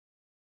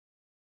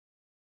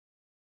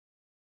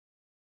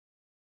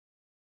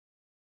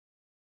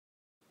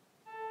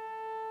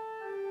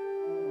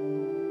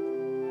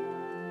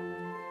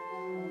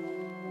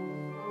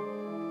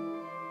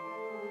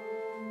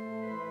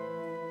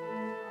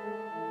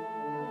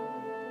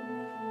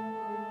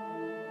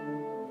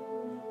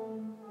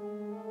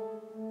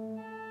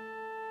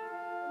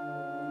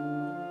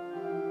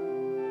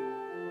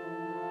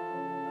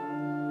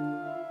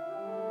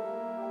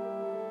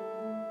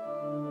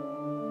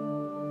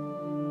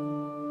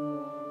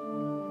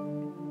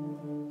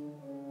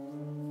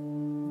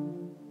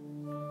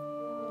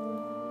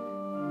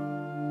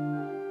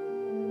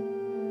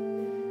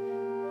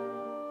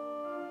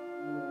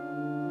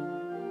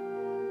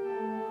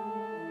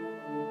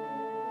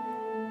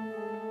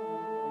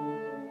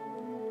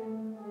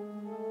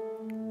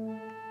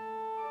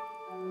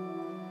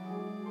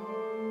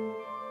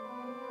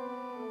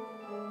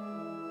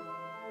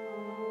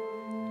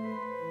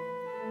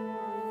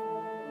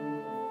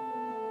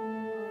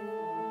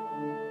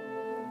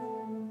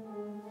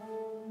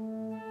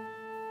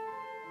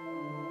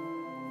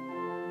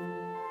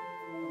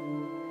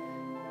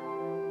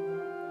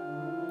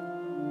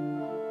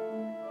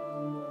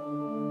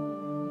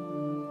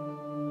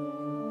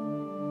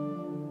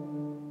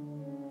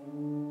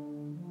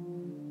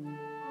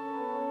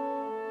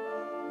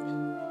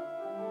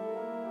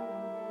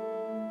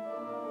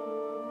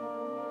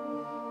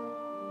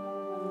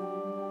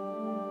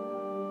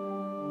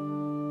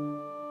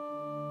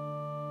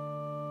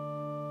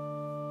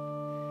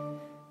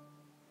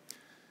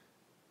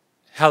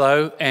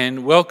Hello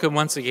and welcome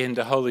once again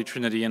to Holy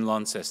Trinity in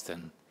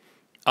Launceston.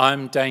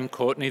 I'm Dane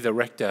Courtney, the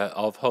Rector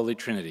of Holy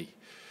Trinity.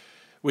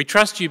 We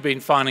trust you've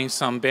been finding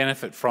some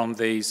benefit from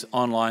these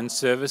online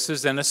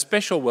services, and a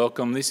special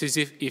welcome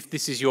if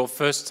this is your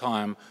first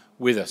time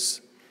with us.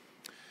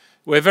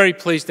 We're very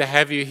pleased to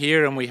have you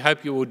here, and we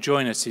hope you will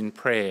join us in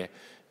prayer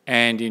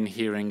and in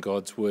hearing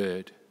God's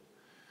word.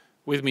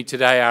 With me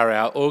today are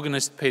our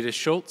organist Peter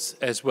Schultz,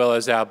 as well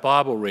as our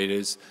Bible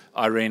readers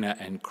Irena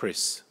and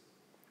Chris.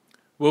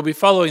 We'll be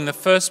following the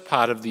first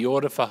part of the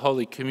order for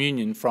Holy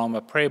Communion from a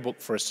prayer book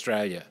for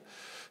Australia.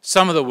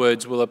 Some of the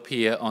words will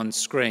appear on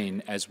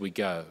screen as we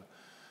go.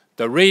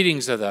 The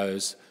readings are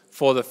those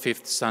for the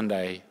fifth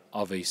Sunday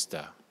of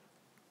Easter.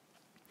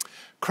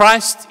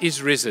 Christ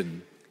is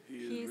risen.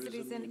 He is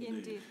risen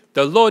indeed.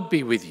 The Lord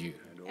be with you.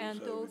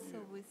 And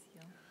also with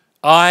you.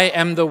 I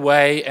am the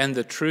way and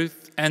the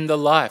truth and the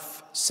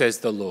life, says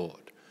the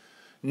Lord.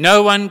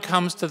 No one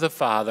comes to the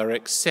Father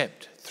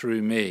except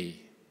through me.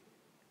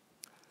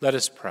 Let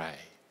us pray.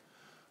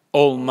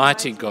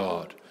 Almighty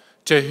God,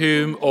 to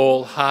whom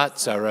all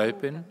hearts are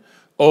open,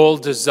 all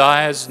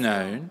desires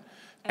known,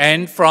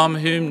 and from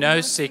whom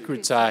no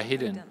secrets are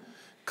hidden,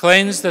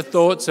 cleanse the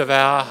thoughts of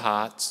our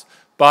hearts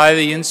by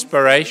the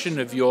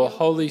inspiration of your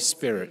Holy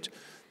Spirit,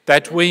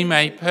 that we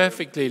may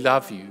perfectly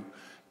love you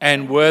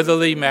and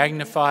worthily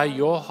magnify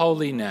your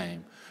holy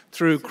name,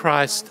 through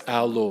Christ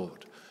our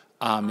Lord.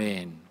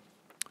 Amen.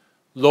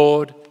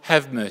 Lord,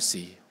 have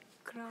mercy.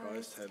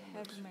 Christ, have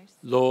mercy.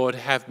 Lord,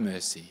 have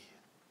mercy.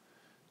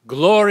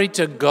 Glory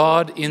to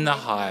God in the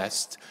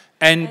highest,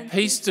 and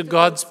peace to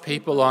God's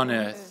people on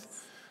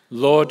earth.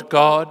 Lord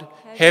God,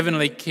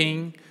 Heavenly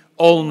King,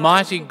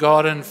 Almighty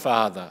God and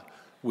Father,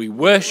 we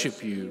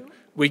worship you,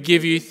 we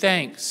give you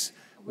thanks,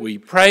 we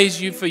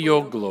praise you for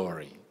your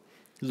glory.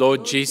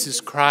 Lord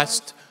Jesus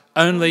Christ,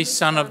 only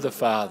Son of the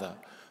Father,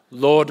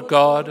 Lord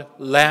God,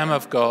 Lamb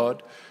of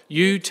God,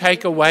 you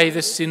take away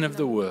the sin of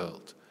the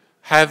world.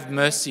 Have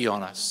mercy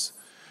on us.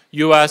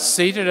 You are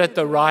seated at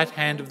the right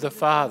hand of the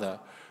Father.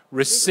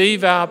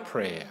 Receive our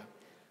prayer.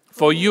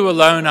 For you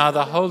alone are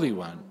the Holy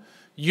One.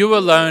 You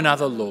alone are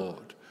the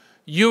Lord.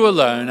 You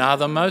alone are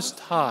the Most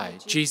High,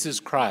 Jesus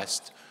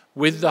Christ,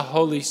 with the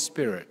Holy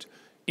Spirit,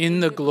 in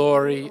the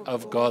glory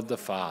of God the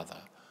Father.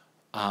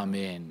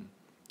 Amen.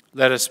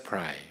 Let us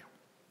pray.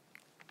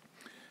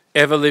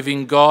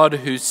 Ever-living God,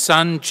 whose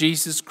Son,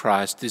 Jesus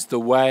Christ, is the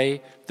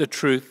way, the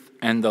truth,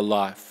 and the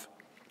life,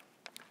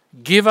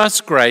 give us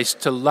grace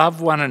to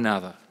love one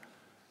another,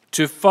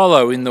 to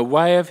follow in the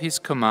way of his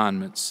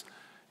commandments,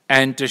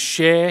 and to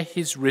share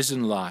his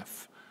risen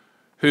life,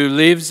 who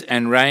lives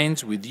and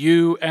reigns with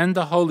you and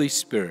the Holy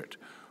Spirit,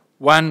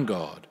 one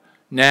God,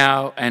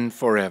 now and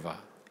forever.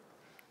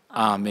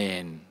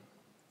 Amen.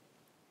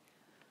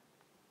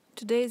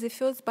 Today, the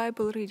first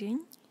Bible reading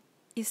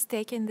is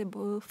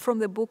taken from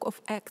the book of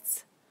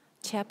Acts,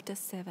 chapter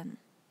 7.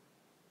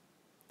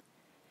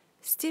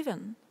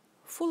 Stephen,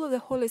 full of the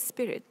Holy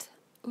Spirit,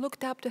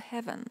 looked up to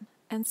heaven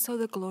and saw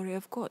the glory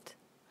of God,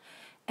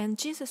 and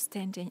Jesus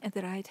standing at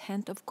the right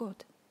hand of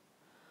God.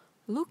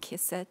 Look, he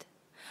said,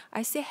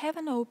 I see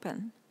heaven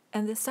open,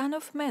 and the Son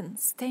of Man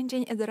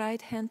standing at the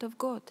right hand of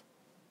God.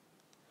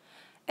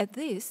 At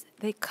this,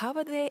 they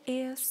covered their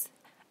ears,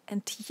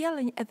 and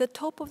yelling at the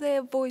top of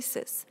their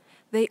voices,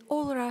 they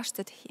all rushed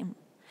at him,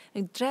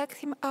 and dragged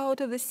him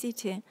out of the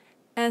city,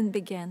 and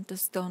began to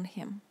stone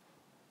him.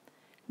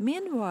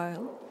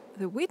 Meanwhile,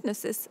 the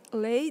witnesses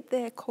laid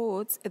their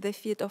cords at the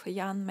feet of a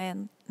young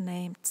man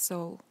named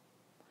Saul.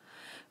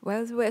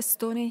 While they were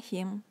stoning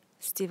him,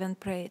 Stephen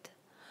prayed,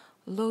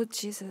 Lord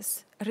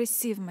Jesus,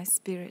 receive my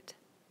spirit.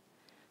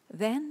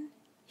 Then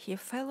he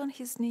fell on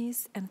his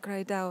knees and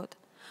cried out,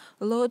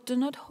 Lord, do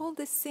not hold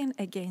this sin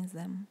against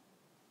them.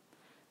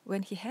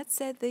 When he had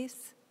said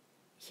this,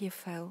 he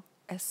fell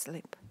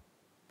asleep.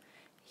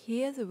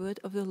 Hear the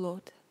word of the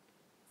Lord.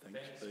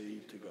 Thanks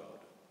be to God.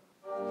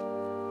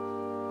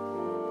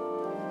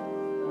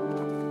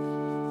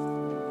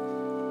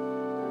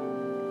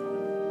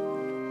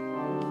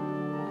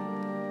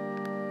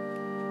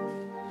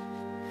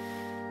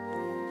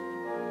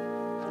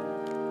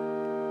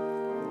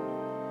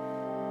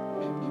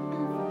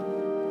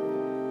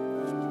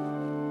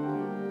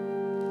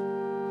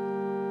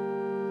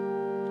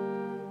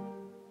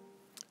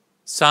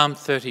 Psalm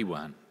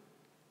 31.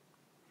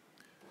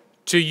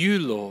 To you,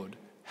 Lord,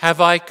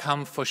 have I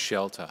come for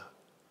shelter.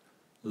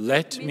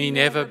 Let me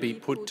never be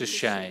put to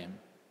shame.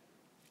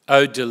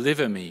 O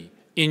deliver me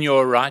in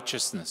your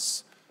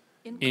righteousness.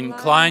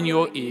 Incline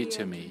your ear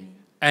to me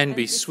and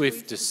be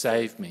swift to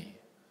save me.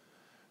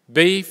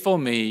 Be for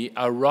me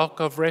a rock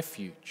of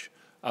refuge,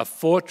 a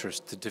fortress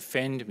to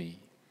defend me.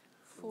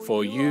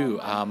 For you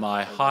are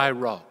my high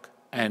rock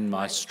and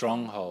my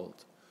stronghold.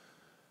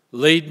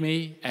 Lead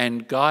me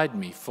and guide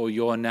me for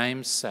your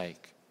name's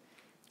sake.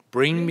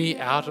 Bring me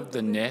out of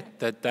the net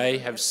that they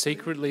have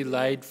secretly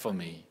laid for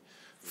me,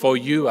 for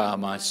you are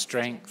my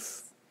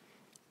strength.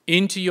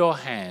 Into your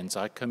hands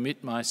I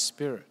commit my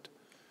spirit.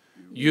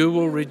 You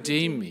will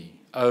redeem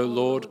me, O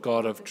Lord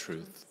God of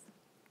truth.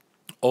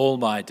 All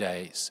my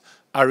days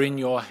are in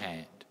your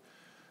hand.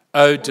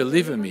 O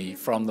deliver me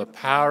from the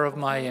power of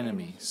my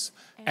enemies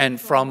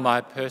and from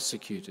my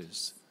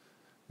persecutors.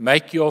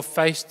 Make your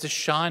face to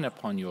shine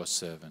upon your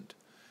servant,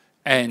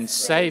 and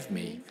save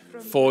me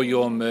for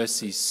your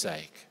mercy's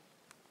sake.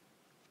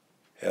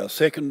 Our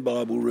second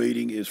Bible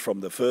reading is from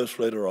the first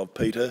letter of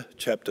Peter,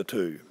 chapter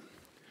 2.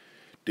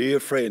 Dear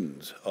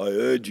friends, I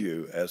urge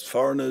you, as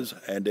foreigners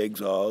and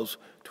exiles,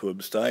 to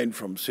abstain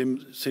from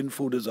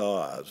sinful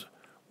desires,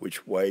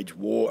 which wage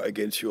war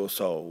against your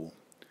soul.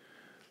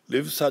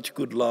 Live such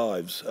good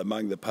lives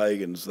among the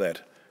pagans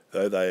that,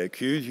 though they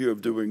accuse you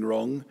of doing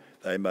wrong,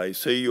 they may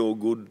see your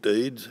good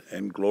deeds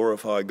and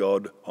glorify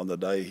God on the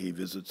day he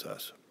visits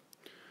us.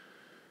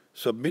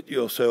 Submit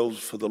yourselves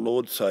for the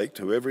Lord's sake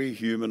to every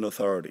human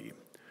authority,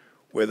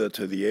 whether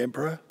to the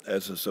emperor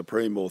as the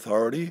supreme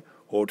authority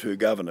or to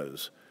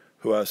governors,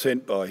 who are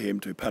sent by him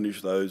to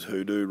punish those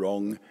who do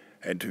wrong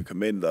and to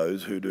commend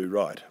those who do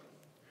right.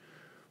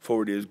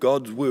 For it is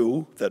God's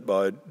will that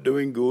by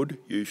doing good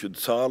you should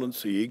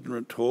silence the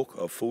ignorant talk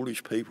of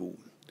foolish people.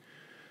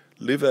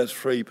 Live as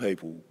free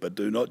people, but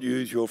do not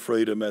use your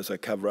freedom as a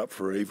cover-up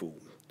for evil.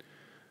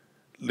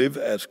 Live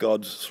as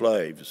God's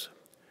slaves.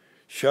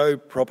 Show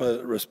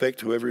proper respect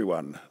to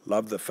everyone.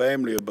 Love the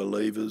family of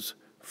believers.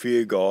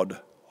 Fear God.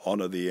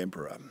 Honour the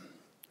emperor.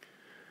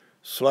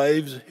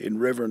 Slaves, in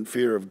reverent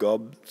fear of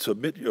God,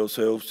 submit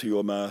yourselves to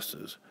your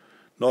masters,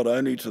 not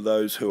only to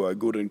those who are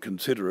good and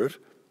considerate,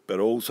 but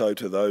also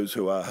to those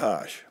who are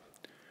harsh.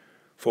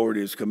 For it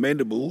is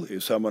commendable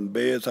if someone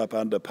bears up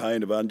under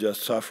pain of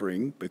unjust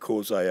suffering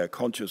because they are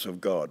conscious of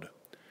God.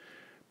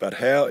 But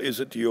how is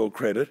it to your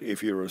credit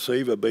if you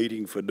receive a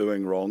beating for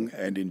doing wrong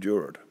and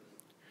endure it?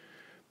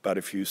 But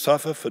if you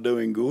suffer for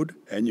doing good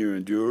and you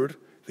endure it,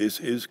 this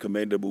is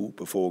commendable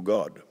before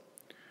God.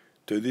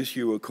 To this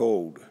you were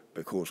called,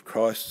 because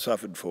Christ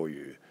suffered for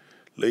you,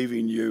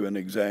 leaving you an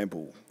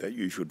example that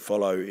you should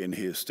follow in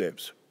his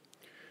steps.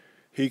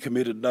 He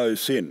committed no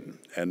sin,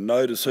 and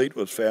no deceit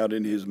was found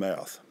in his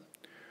mouth.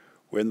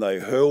 When they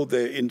hurled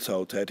their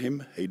insults at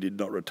him, he did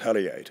not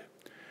retaliate.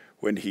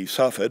 When he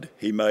suffered,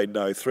 he made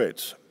no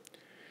threats.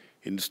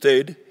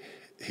 Instead,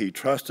 he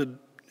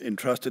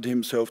entrusted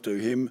himself to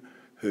him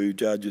who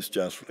judges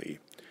justly.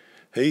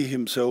 He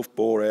himself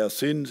bore our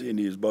sins in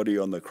his body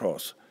on the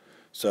cross,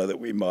 so that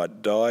we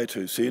might die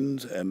to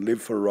sins and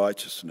live for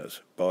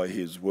righteousness. By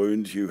his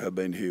wounds you have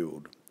been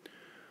healed.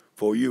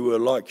 For you were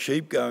like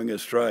sheep going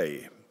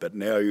astray, but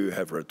now you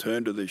have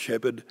returned to the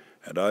shepherd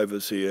and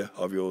overseer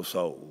of your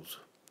souls.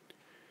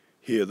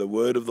 Hear the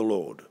word of the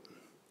Lord.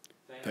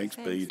 Thanks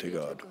be to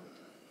God.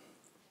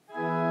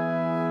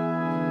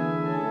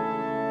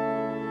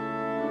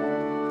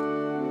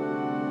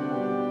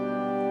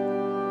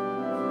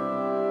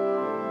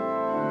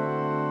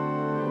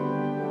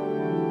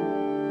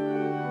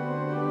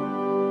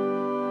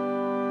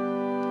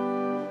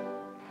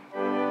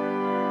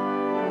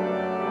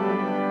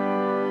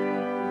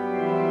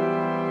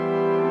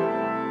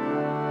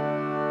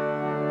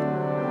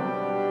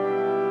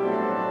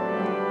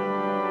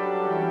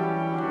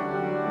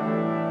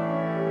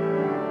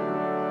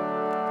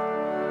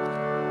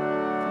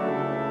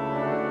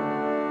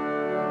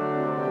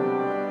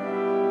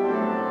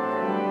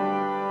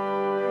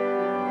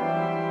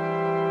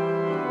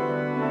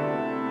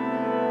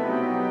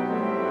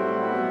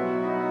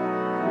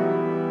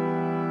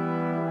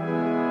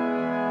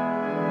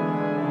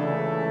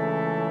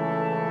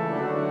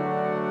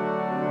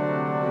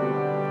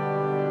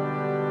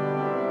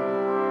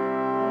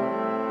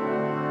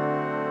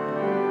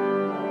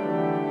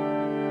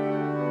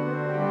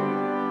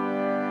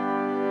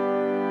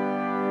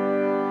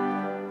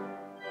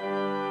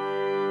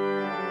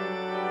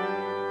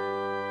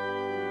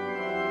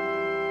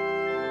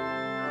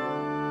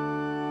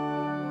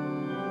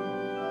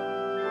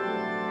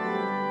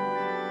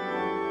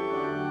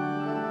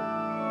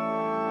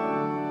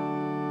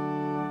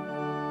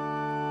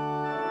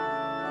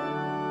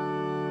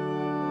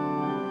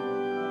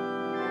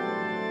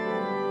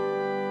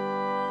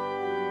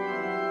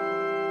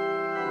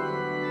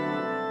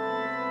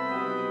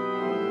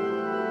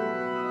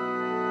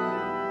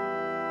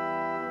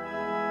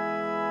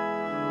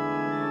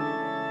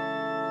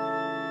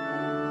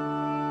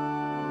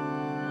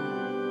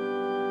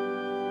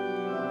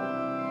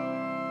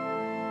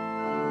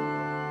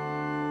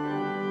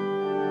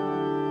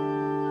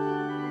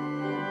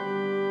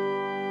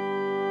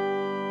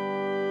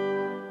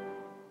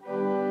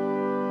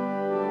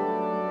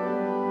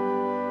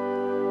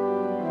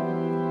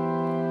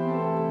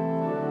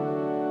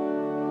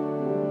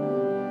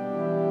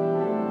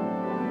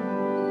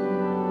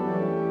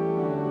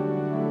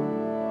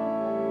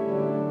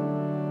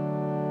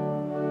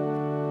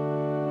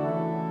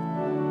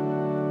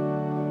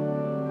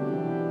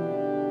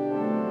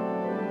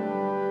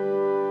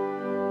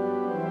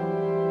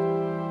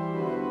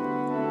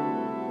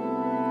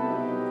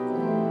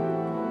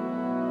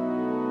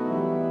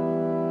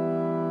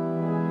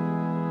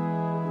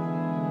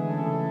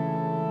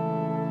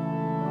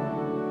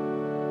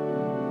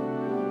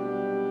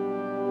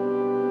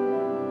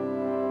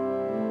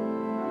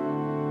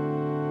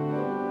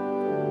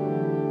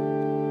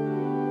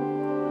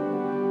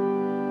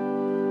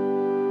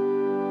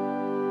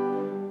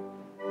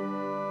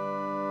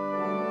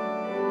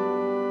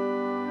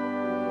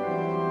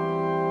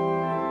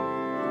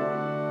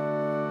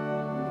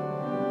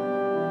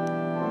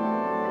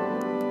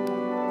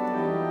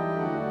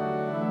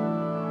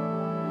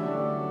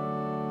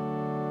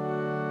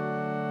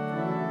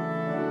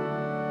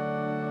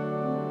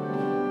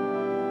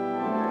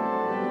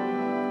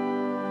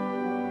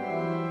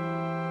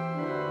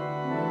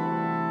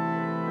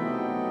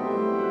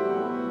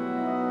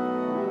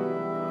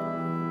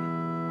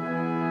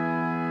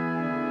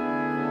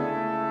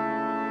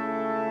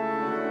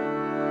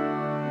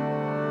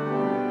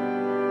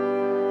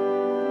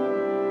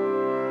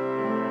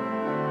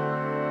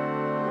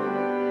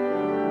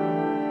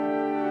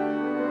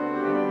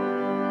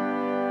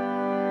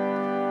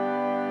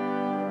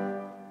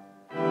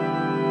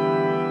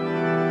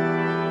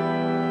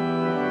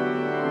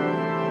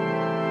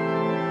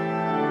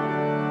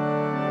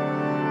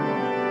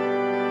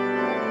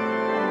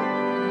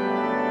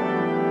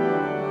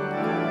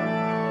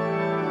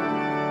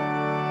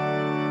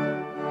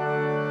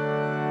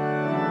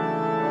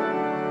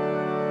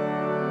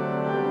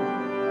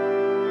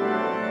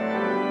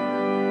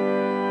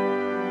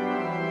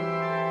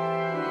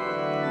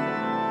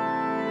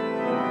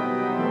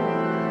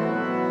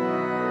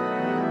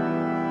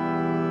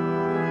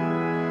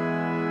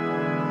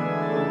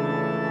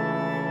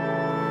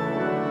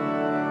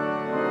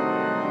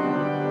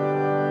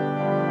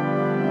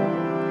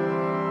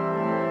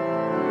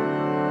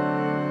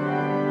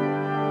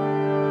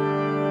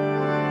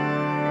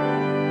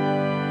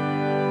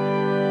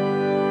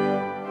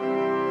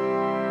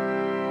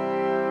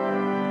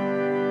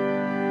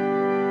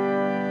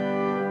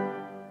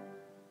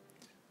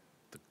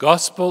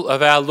 Gospel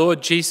of our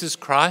Lord Jesus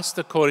Christ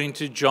according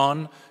to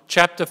John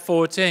chapter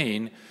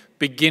 14,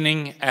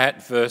 beginning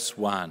at verse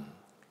 1.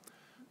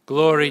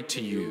 Glory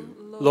to you,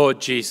 Lord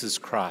Jesus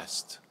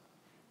Christ.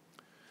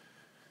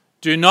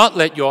 Do not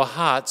let your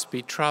hearts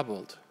be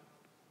troubled.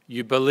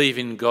 You believe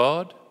in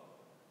God,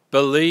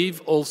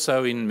 believe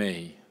also in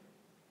me.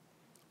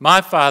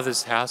 My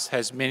Father's house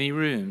has many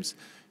rooms.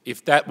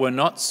 If that were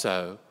not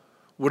so,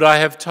 would I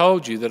have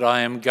told you that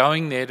I am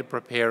going there to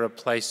prepare a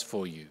place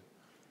for you?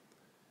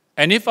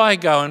 And if I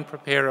go and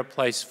prepare a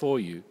place for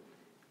you,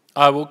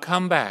 I will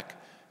come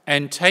back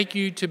and take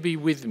you to be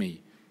with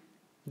me,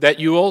 that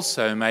you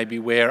also may be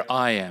where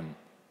I am.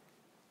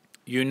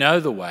 You know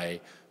the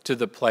way to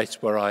the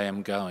place where I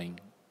am going.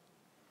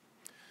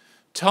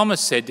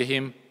 Thomas said to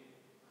him,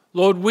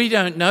 Lord, we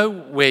don't know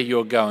where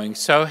you're going,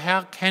 so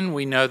how can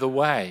we know the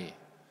way?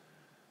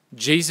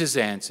 Jesus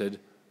answered,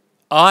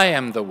 I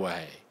am the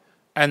way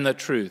and the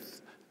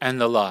truth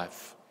and the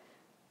life.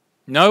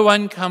 No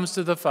one comes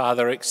to the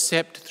Father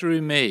except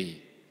through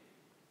me.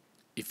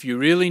 If you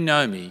really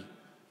know me,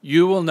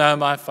 you will know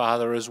my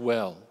Father as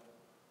well.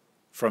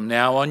 From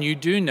now on you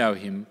do know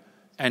him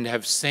and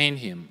have seen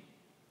him.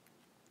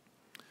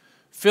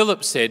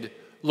 Philip said,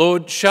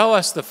 Lord, show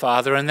us the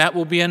Father, and that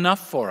will be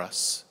enough for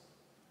us.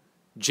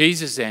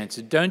 Jesus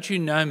answered, Don't you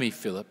know me,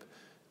 Philip,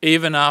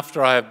 even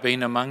after I have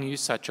been among you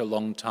such a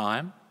long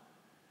time?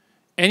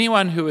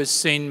 Anyone who has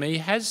seen me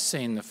has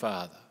seen the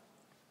Father.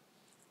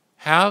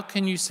 How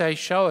can you say,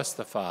 show us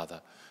the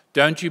Father?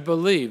 Don't you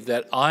believe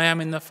that I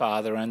am in the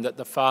Father and that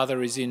the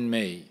Father is in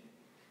me?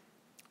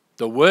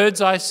 The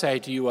words I say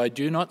to you I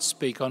do not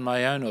speak on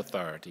my own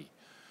authority.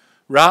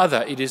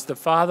 Rather, it is the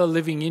Father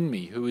living in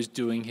me who is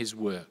doing his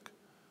work.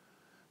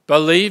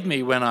 Believe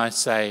me when I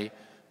say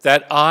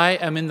that I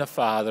am in the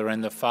Father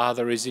and the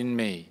Father is in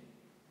me,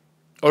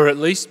 or at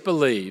least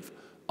believe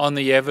on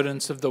the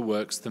evidence of the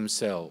works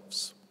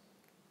themselves.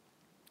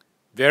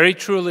 Very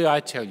truly I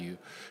tell you,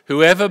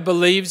 whoever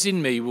believes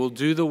in me will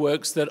do the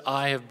works that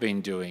I have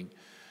been doing,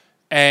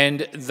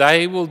 and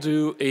they will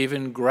do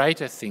even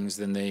greater things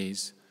than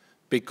these,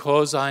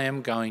 because I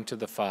am going to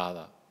the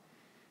Father.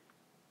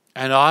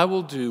 And I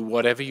will do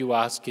whatever you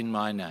ask in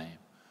my name,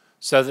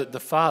 so that the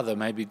Father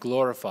may be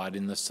glorified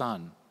in the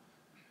Son.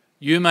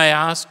 You may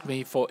ask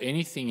me for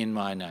anything in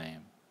my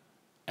name,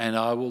 and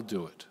I will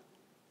do it.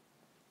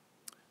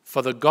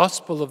 For the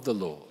gospel of the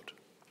Lord.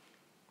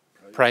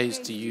 Praise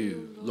to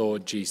you,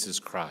 Lord Jesus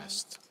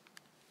Christ.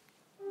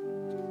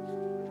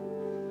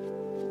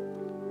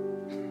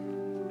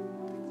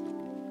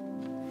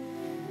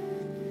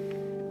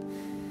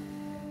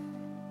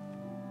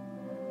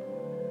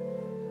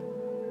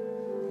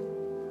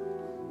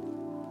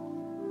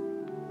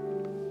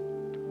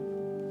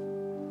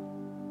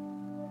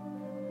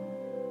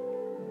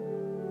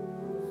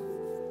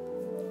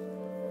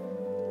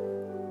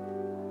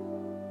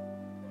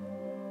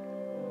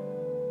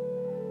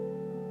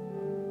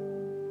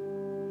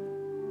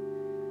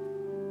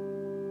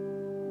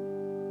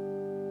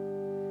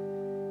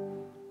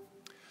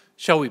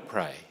 Shall we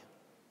pray?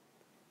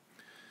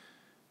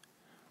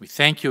 We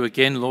thank you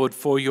again, Lord,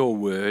 for your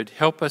word.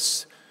 Help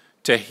us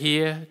to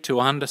hear,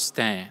 to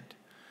understand,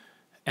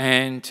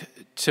 and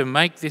to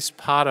make this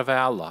part of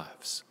our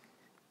lives.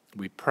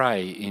 We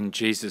pray in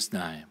Jesus'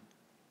 name.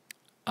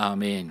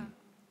 Amen.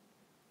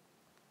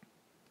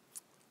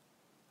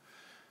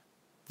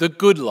 The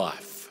good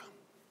life.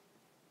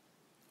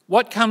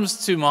 What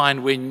comes to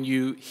mind when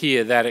you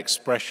hear that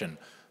expression,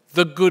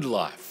 the good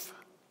life?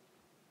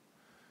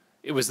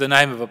 It was the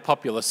name of a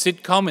popular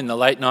sitcom in the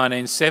late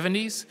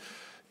 1970s.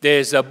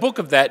 There's a book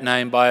of that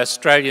name by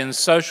Australian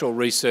social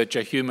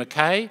researcher Hugh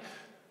Mackay,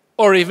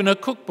 or even a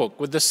cookbook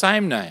with the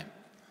same name.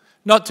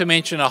 Not to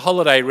mention a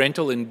holiday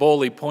rental in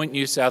Borley Point,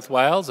 New South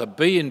Wales, a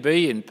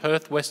B&B in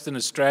Perth, Western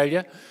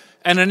Australia,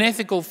 and an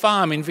ethical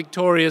farm in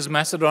Victoria's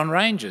Macedon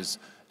Ranges,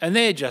 and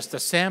they're just a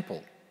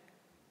sample.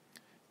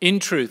 In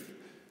truth,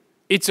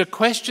 it's a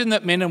question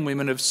that men and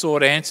women have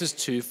sought answers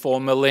to for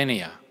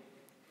millennia.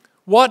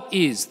 What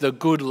is the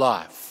good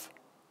life?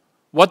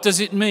 What does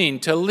it mean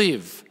to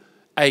live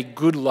a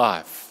good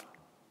life?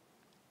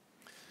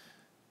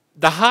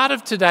 The heart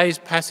of today's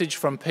passage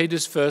from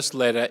Peter's first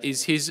letter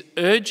is his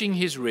urging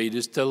his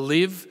readers to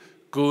live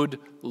good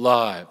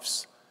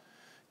lives.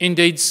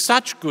 Indeed,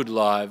 such good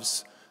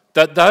lives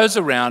that those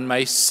around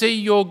may see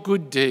your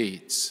good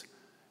deeds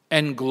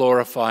and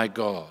glorify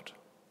God.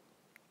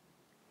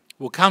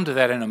 We'll come to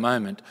that in a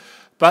moment,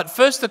 but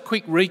first a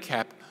quick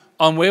recap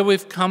on where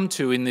we've come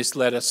to in this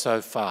letter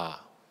so far.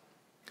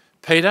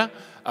 Peter,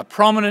 a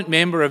prominent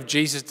member of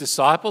Jesus'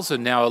 disciples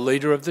and now a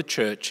leader of the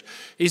church,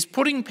 is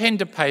putting pen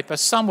to paper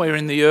somewhere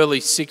in the early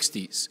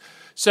 60s,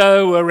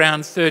 so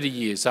around 30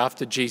 years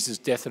after Jesus'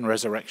 death and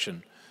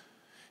resurrection.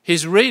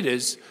 His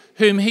readers,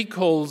 whom he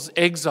calls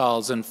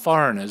exiles and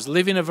foreigners,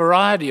 live in a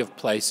variety of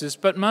places,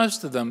 but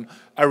most of them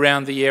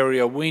around the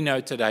area we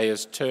know today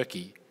as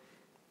Turkey,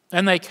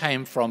 and they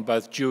came from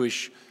both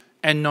Jewish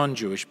and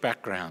non-Jewish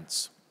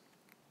backgrounds.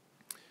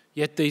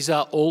 Yet these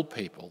are all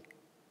people,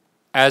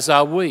 as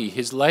are we,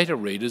 his later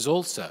readers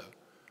also.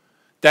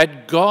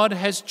 that God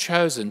has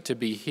chosen to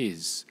be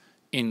his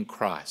in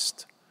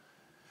Christ.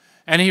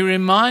 And he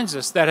reminds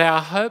us that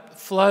our hope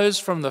flows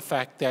from the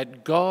fact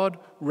that God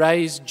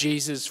raised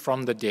Jesus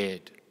from the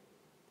dead.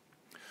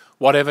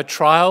 Whatever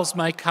trials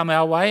may come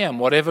our way and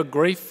whatever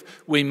grief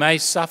we may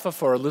suffer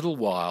for a little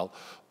while,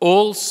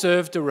 all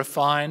serve to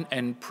refine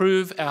and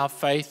prove our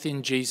faith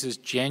in Jesus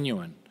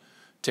genuine,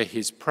 to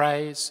his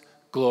praise,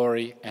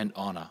 glory, and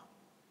honour.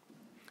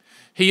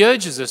 He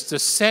urges us to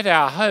set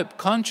our hope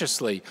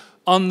consciously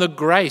on the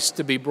grace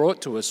to be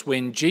brought to us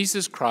when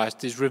Jesus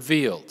Christ is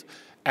revealed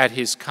at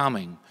his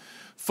coming.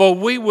 For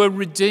we were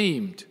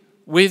redeemed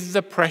with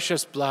the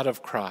precious blood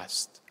of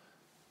Christ.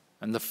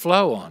 And the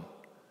flow on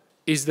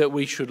is that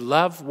we should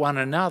love one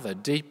another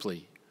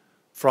deeply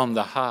from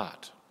the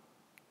heart.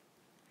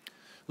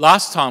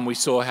 Last time we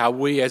saw how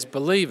we as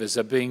believers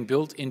are being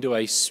built into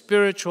a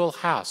spiritual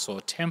house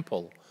or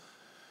temple,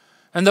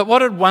 and that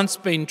what had once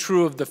been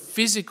true of the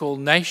physical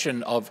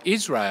nation of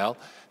Israel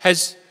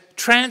has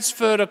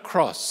transferred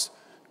across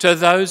to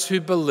those who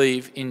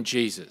believe in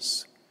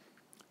Jesus.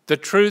 The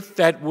truth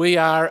that we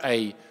are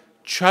a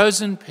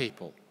chosen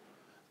people,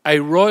 a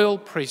royal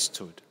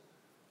priesthood,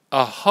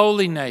 a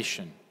holy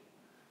nation,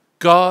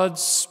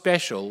 God's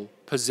special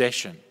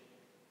possession,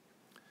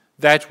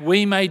 that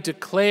we may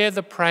declare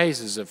the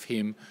praises of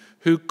him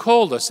who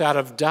called us out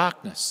of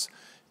darkness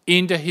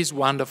into his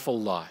wonderful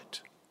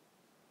light.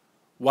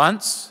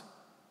 Once,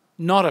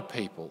 not a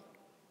people,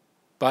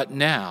 but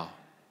now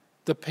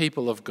the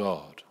people of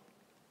God.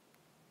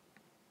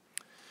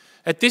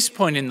 At this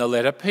point in the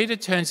letter, Peter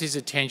turns his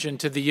attention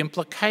to the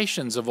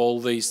implications of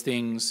all these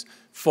things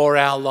for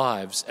our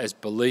lives as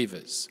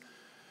believers.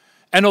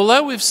 And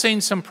although we've seen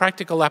some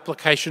practical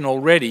application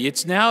already,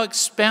 it's now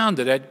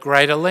expounded at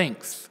greater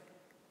length.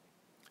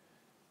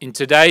 In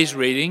today's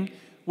reading,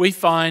 we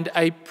find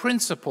a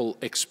principle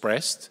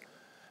expressed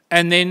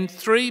and then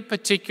 3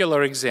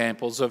 particular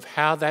examples of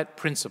how that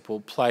principle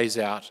plays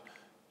out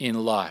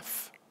in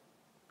life.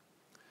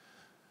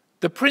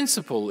 The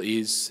principle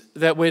is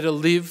that we're to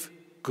live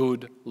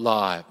good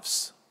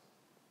lives.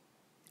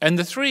 And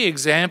the 3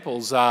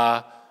 examples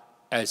are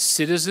as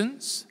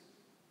citizens,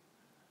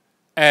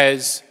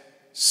 as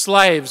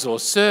slaves or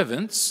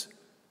servants,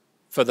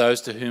 for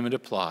those to whom it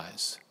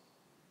applies,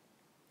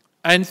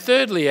 and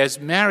thirdly, as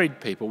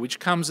married people, which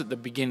comes at the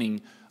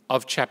beginning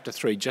of chapter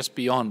 3, just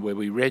beyond where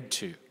we read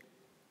to.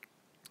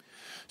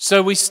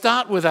 So we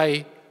start with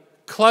a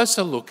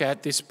closer look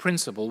at this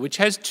principle, which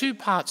has 2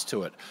 parts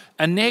to it,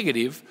 a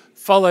negative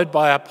followed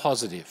by a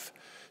positive.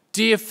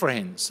 Dear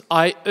friends,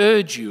 I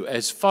urge you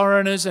as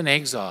foreigners and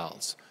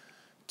exiles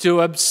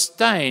to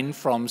abstain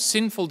from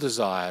sinful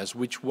desires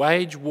which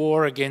wage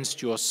war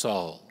against your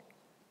soul.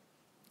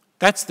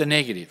 That's the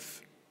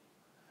negative.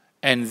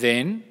 And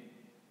then,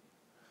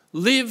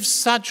 live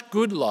such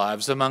good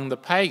lives among the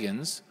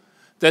pagans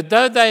that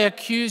though they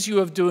accuse you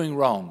of doing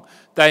wrong,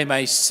 they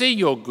may see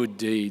your good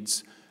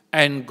deeds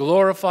and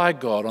glorify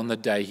God on the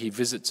day he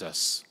visits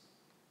us.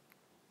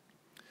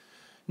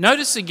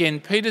 Notice again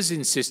Peter's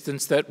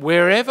insistence that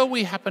wherever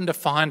we happen to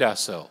find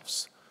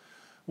ourselves,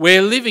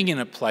 we're living in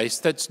a place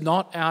that's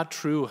not our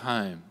true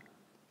home.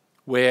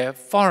 We're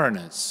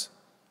foreigners,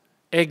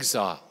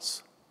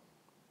 exiles.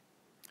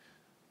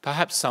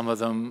 Perhaps some of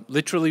them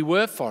literally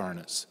were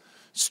foreigners,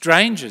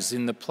 strangers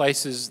in the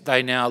places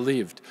they now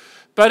lived.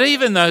 But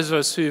even those of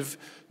us who've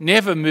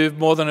never moved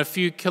more than a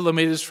few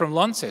kilometres from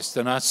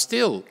Launceston are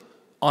still,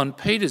 on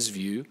Peter's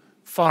view,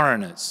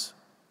 foreigners.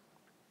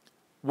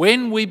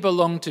 When we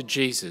belong to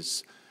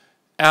Jesus,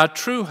 our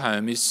true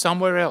home is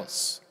somewhere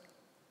else.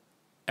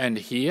 And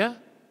here,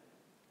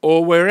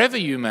 or wherever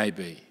you may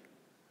be,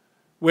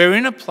 we're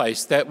in a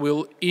place that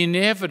will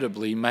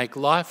inevitably make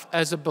life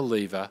as a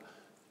believer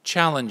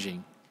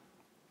challenging.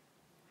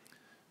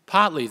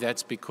 Partly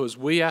that's because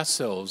we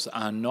ourselves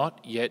are not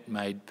yet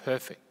made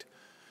perfect,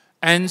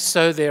 and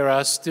so there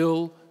are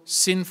still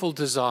sinful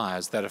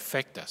desires that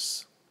affect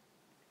us.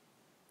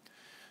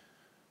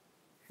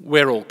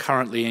 We're all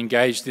currently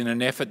engaged in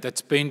an effort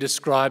that's been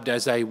described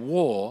as a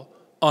war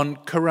on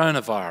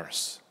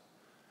coronavirus.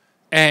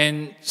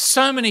 And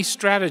so many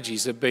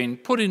strategies have been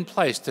put in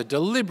place to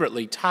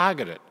deliberately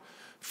target it,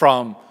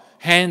 from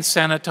hand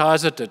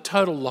sanitizer to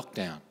total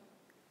lockdown.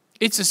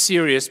 It's a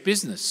serious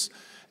business,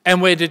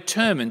 and we're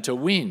determined to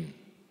win.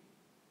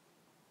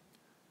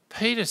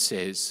 Peter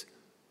says,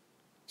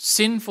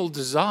 sinful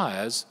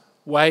desires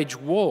wage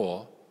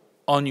war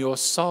on your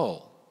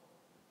soul.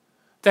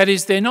 That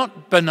is, they're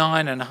not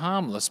benign and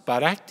harmless,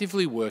 but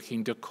actively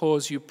working to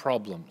cause you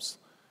problems.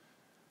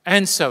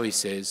 And so he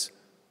says,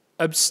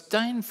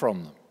 abstain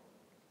from them.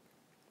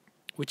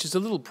 Which is a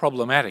little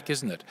problematic,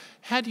 isn't it?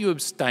 How do you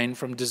abstain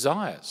from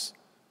desires?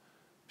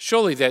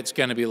 Surely that's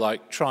going to be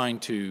like trying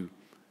to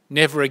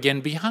never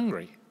again be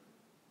hungry.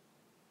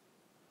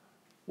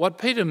 What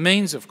Peter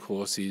means, of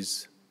course,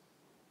 is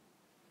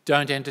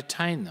don't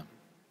entertain them.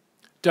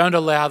 Don't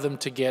allow them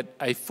to get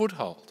a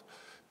foothold,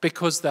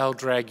 because they'll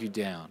drag you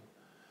down.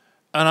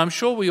 And I'm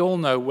sure we all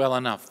know well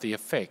enough the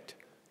effect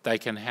they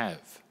can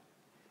have.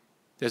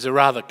 There's a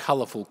rather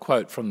colourful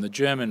quote from the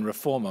German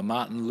reformer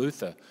Martin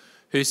Luther,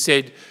 who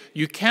said,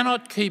 "You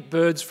cannot keep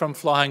birds from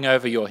flying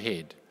over your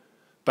head,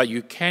 but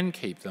you can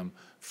keep them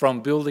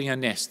from building a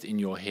nest in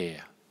your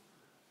hair."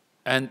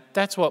 And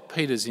that's what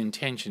Peter's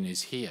intention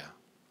is here.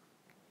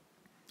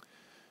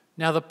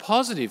 Now, the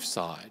positive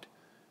side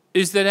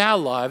is that our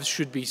lives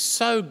should be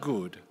so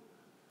good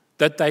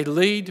that they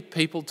lead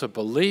people to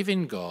believe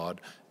in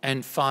God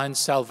and find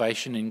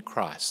salvation in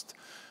Christ.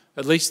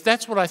 At least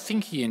that's what I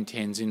think he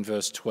intends in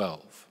verse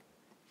 12.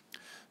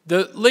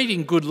 The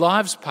leading good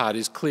lives part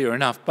is clear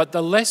enough, but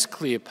the less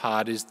clear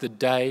part is the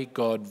day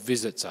God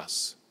visits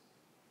us.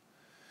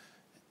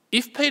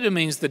 If Peter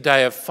means the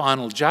day of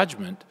final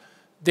judgment,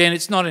 then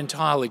it's not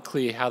entirely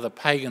clear how the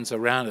pagans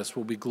around us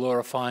will be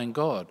glorifying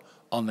God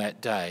on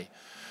that day.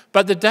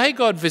 But the day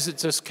God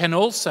visits us can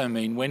also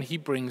mean when he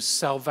brings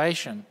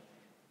salvation.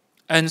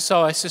 And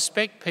so I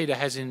suspect Peter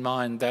has in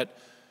mind that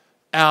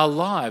our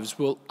lives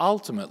will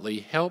ultimately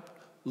help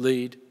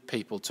lead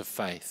people to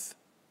faith.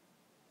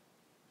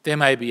 There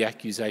may be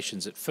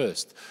accusations at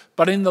first,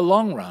 but in the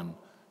long run,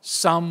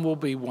 some will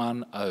be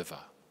won over.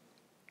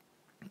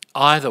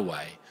 Either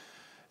way,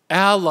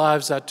 our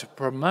lives are to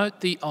promote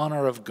the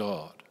honour of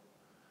God,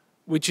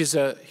 which is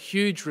a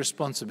huge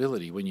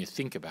responsibility when you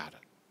think about it.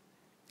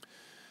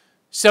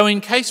 So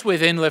in case we're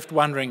then left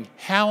wondering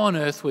how on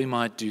earth we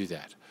might do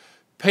that,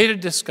 Peter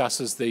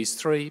discusses these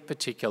three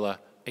particular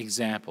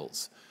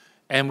examples,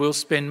 and we'll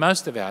spend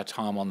most of our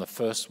time on the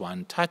first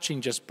one,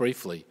 touching just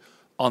briefly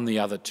on the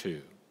other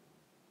two.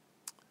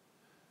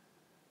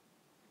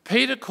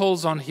 Peter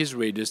calls on his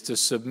readers to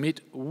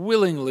submit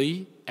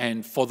willingly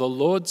and for the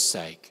Lord's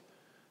sake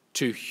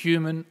to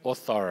human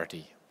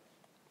authority.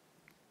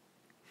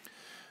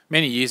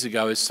 Many years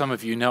ago, as some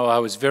of you know, I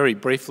was very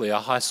briefly a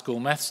high school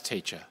maths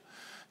teacher.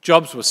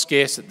 Jobs were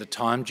scarce at the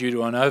time due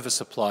to an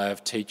oversupply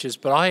of teachers,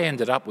 but I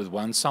ended up with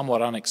one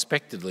somewhat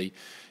unexpectedly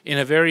in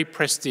a very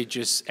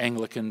prestigious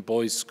Anglican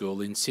boys'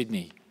 school in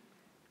Sydney.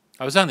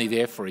 I was only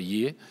there for a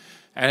year,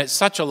 and it's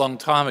such a long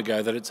time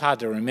ago that it's hard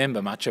to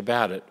remember much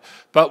about it.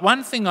 But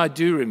one thing I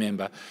do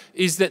remember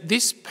is that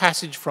this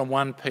passage from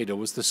 1 Peter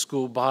was the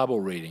school Bible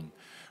reading,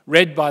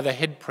 read by the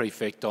head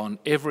prefect on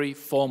every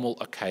formal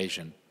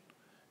occasion,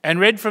 and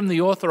read from the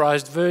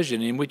authorised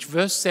version in which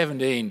verse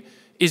 17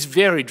 is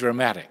very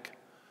dramatic.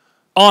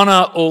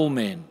 Honour all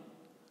men,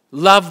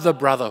 love the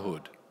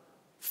brotherhood,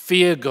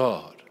 fear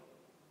God,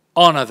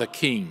 honour the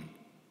king.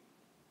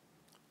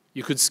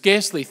 You could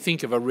scarcely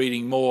think of a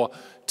reading more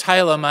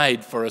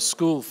tailor-made for a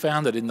school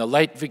founded in the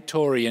late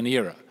Victorian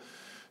era,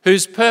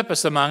 whose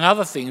purpose, among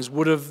other things,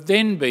 would have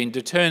then been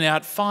to turn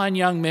out fine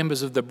young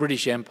members of the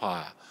British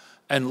Empire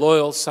and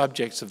loyal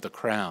subjects of the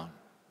Crown.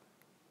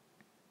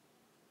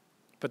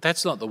 But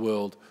that's not the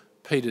world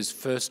Peter's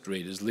first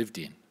readers lived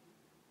in.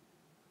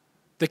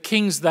 The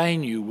kings they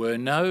knew were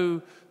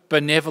no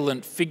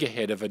benevolent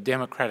figurehead of a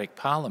democratic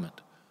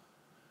parliament,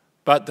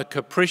 but the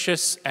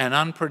capricious and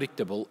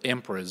unpredictable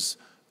emperors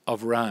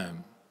of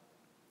Rome.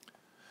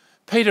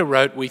 Peter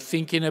wrote, we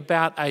think, in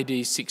about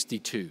AD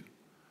 62,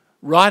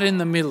 right in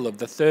the middle of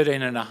the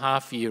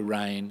 13.5-year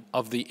reign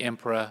of the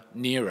Emperor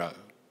Nero.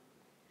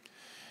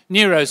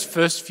 Nero's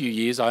first few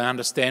years, I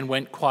understand,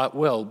 went quite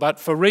well, but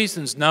for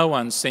reasons no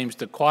one seems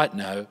to quite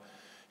know,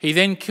 he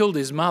then killed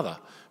his mother,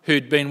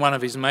 who'd been one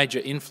of his major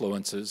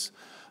influences,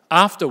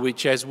 after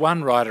which, as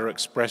one writer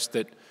expressed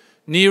it,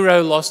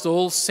 Nero lost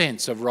all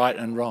sense of right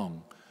and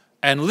wrong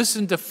and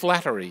listened to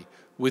flattery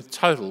with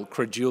total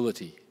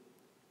credulity.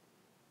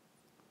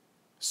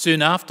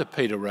 Soon after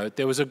Peter wrote,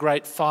 there was a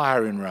great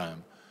fire in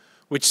Rome,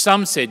 which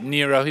some said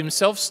Nero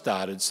himself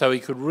started so he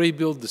could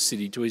rebuild the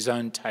city to his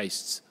own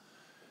tastes.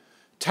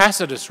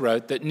 Tacitus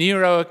wrote that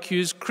Nero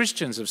accused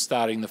Christians of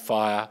starting the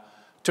fire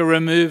to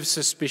remove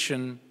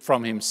suspicion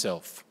from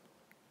himself,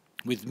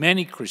 with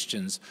many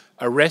Christians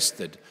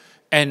arrested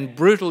and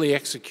brutally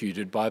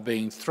executed by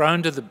being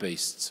thrown to the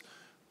beasts,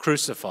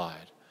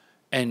 crucified,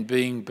 and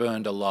being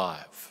burned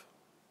alive.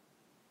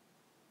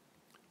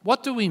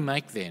 What do we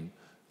make then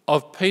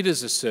of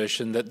Peter's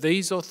assertion that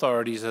these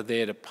authorities are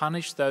there to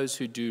punish those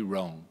who do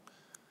wrong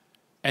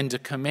and to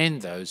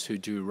commend those who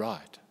do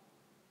right?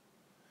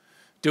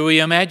 Do we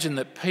imagine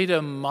that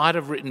Peter might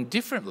have written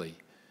differently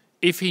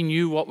if he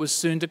knew what was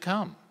soon to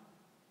come?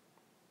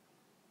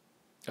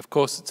 Of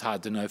course, it's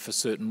hard to know for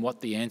certain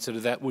what the answer to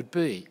that would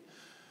be.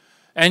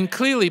 And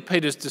clearly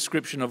Peter's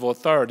description of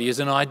authority is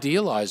an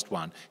idealised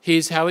one.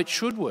 Here's how it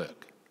should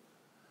work.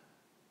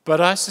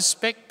 But I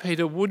suspect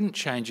Peter wouldn't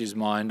change his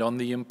mind on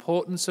the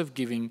importance of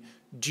giving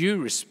due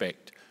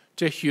respect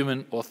to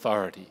human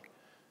authority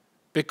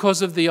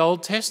because of the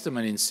Old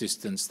Testament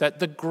insistence that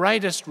the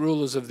greatest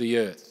rulers of the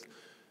earth,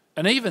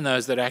 and even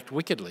those that act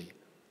wickedly,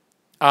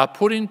 are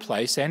put in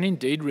place and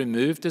indeed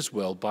removed as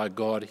well by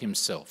God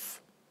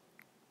himself.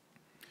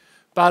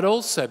 But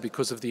also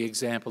because of the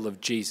example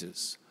of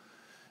Jesus,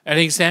 an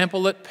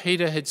example that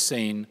Peter had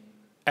seen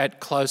at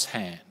close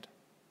hand.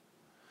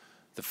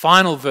 The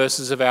final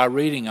verses of our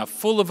reading are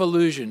full of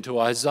allusion to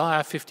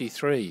Isaiah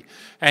 53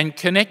 and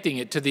connecting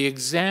it to the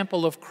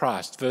example of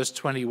Christ, verse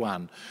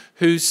 21,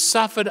 who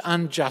suffered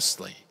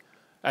unjustly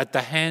at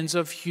the hands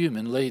of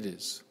human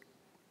leaders.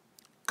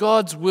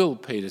 God's will,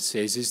 Peter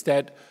says, is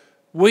that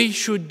we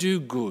should do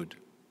good,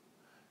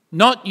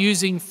 not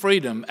using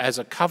freedom as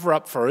a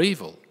cover-up for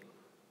evil,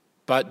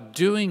 but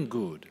doing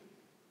good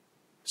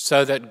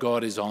so that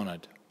God is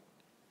honoured.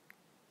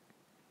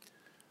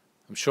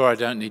 I'm sure I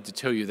don't need to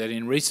tell you that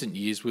in recent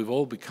years we've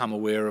all become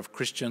aware of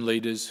Christian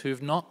leaders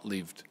who've not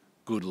lived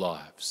good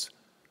lives,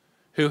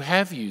 who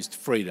have used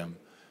freedom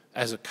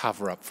as a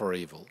cover-up for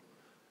evil,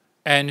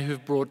 and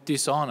who've brought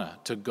dishonour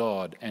to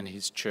God and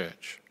his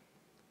church.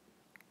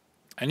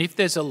 And if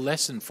there's a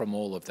lesson from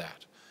all of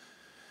that,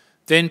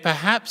 then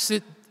perhaps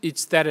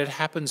it's that it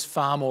happens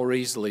far more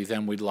easily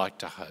than we'd like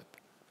to hope.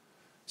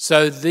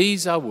 So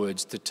these are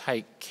words to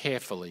take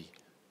carefully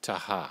to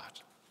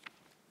heart.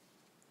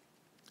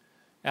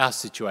 Our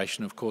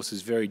situation, of course,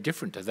 is very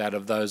different to that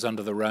of those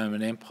under the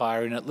Roman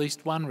Empire in at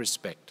least one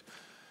respect,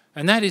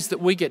 and that is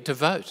that we get to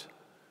vote.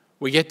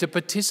 We get to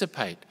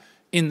participate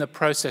in the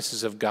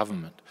processes of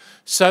government.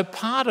 So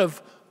part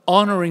of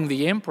honouring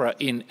the emperor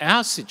in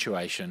our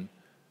situation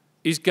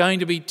is going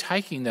to be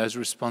taking those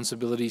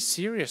responsibilities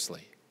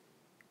seriously,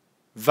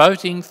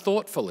 voting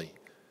thoughtfully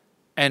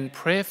and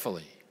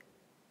prayerfully.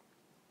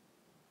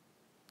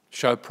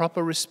 Show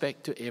proper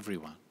respect to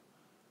everyone.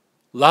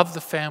 Love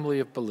the family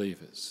of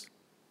believers.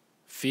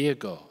 Fear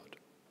God.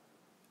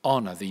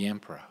 Honour the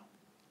emperor.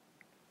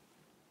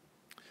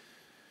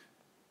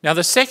 Now,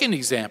 the second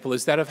example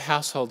is that of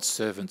household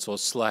servants or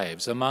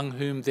slaves, among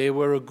whom there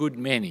were a good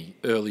many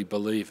early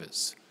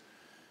believers.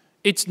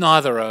 It's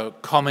neither a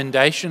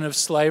commendation of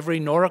slavery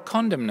nor a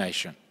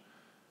condemnation,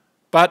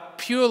 but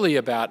purely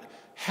about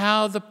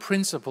how the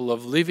principle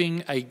of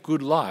living a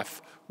good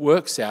life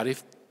works out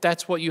if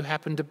that's what you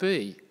happen to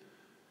be.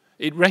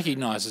 It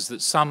recognises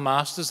that some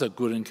masters are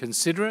good and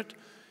considerate,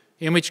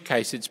 in which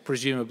case it's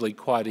presumably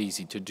quite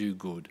easy to do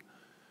good,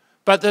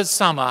 but that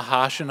some are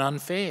harsh and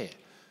unfair,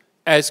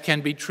 as can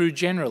be true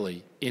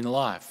generally in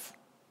life.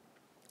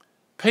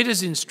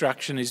 Peter's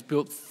instruction is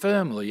built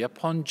firmly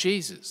upon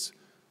Jesus,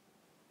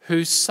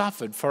 who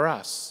suffered for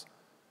us,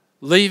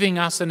 leaving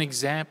us an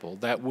example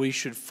that we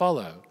should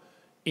follow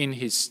in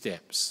his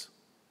steps.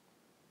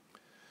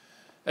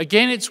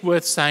 Again, it's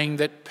worth saying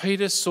that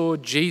Peter saw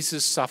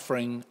Jesus'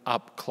 suffering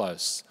up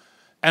close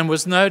and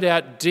was no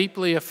doubt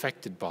deeply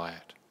affected by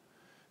it,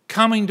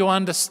 coming to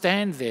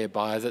understand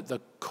thereby that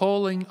the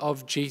calling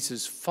of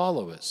Jesus'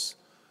 followers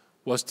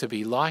was to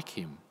be like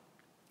him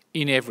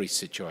in every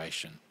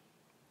situation.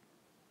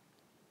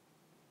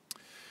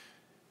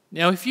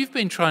 Now, if you've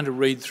been trying to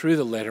read through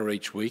the letter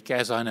each week,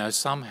 as I know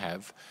some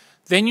have,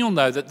 then you'll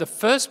know that the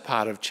first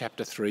part of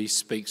chapter 3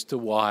 speaks to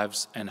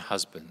wives and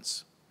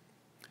husbands.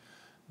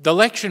 The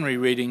lectionary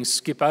readings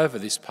skip over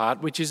this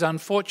part, which is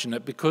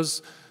unfortunate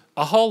because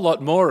a whole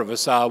lot more of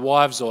us are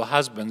wives or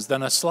husbands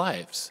than are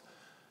slaves.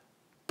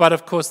 But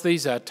of course,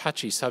 these are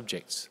touchy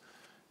subjects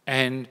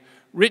and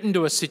written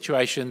to a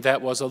situation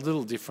that was a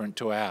little different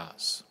to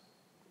ours.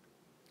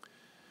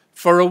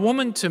 For a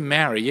woman to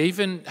marry,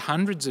 even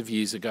hundreds of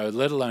years ago,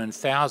 let alone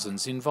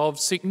thousands, involved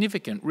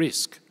significant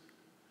risk.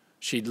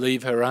 She'd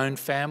leave her own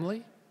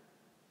family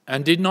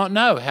and did not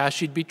know how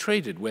she'd be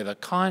treated, whether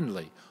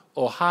kindly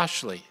or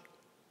harshly.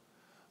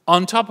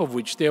 On top of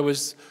which there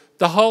was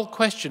the whole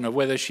question of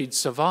whether she'd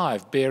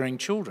survive bearing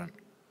children,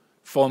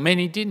 for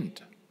many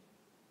didn't.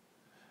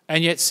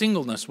 And yet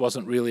singleness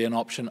wasn't really an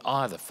option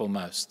either for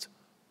most,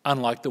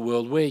 unlike the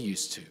world we're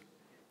used to.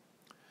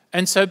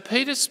 And so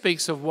Peter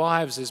speaks of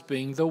wives as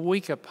being the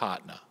weaker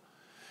partner.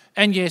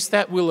 And yes,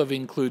 that will have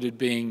included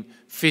being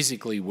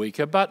physically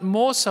weaker, but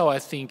more so, I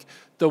think,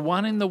 the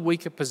one in the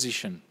weaker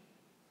position,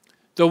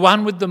 the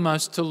one with the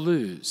most to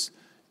lose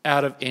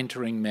out of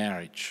entering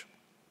marriage.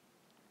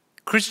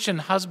 Christian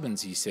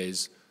husbands, he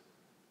says,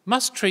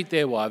 must treat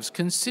their wives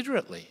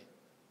considerately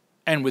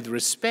and with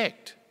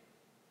respect,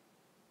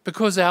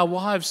 because our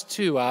wives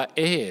too are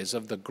heirs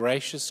of the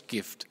gracious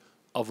gift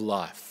of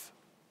life.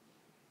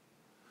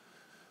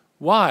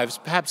 Wives,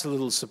 perhaps a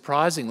little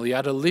surprisingly,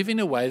 are to live in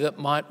a way that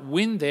might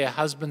win their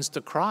husbands to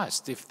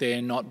Christ if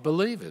they're not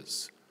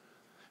believers.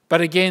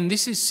 But again,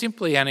 this is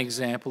simply an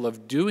example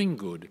of doing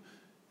good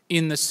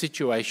in the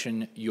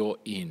situation you're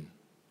in.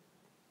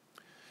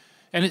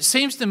 And it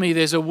seems to me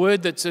there's a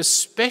word that's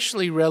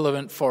especially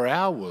relevant for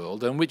our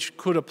world and which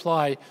could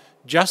apply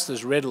just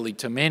as readily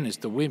to men as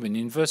to women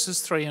in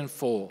verses 3 and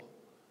 4.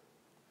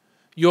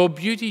 Your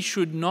beauty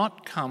should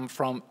not come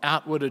from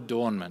outward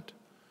adornment,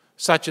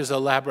 such as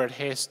elaborate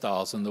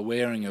hairstyles and the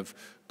wearing of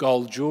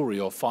gold jewellery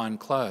or fine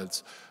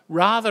clothes.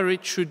 Rather,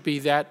 it should be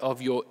that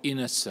of your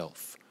inner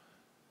self,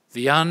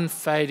 the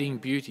unfading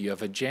beauty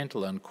of a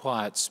gentle and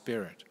quiet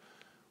spirit,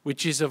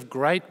 which is of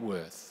great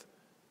worth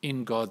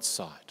in God's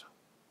sight.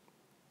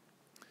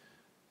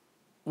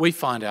 We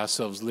find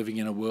ourselves living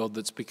in a world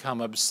that's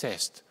become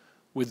obsessed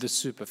with the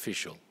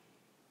superficial,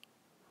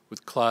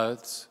 with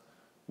clothes,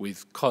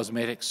 with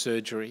cosmetic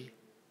surgery,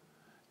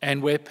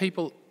 and where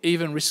people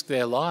even risk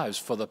their lives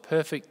for the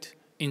perfect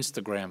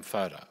Instagram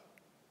photo.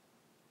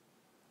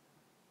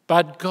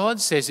 But God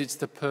says it's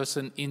the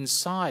person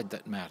inside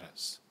that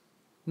matters,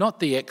 not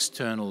the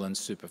external and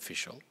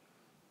superficial.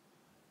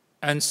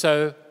 And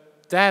so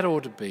that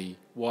ought to be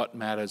what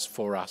matters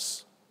for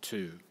us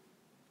too.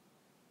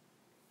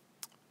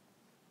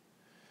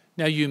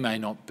 Now, you may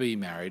not be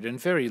married, and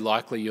very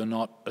likely you're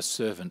not a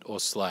servant or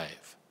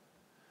slave.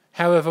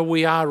 However,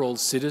 we are all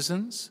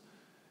citizens,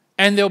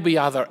 and there'll be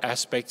other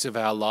aspects of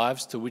our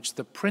lives to which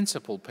the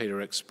principle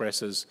Peter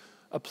expresses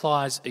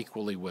applies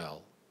equally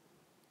well.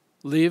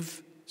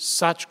 Live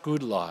such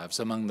good lives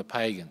among the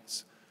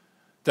pagans,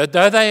 that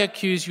though they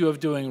accuse you of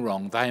doing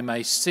wrong, they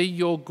may see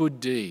your good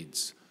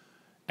deeds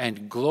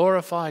and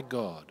glorify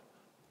God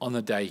on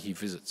the day he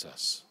visits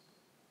us.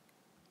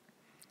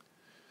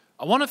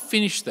 I want to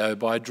finish, though,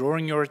 by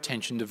drawing your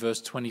attention to verse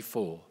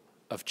 24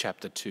 of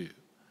chapter 2,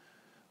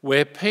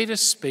 where Peter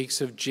speaks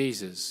of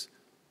Jesus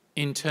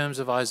in terms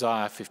of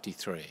Isaiah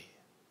 53.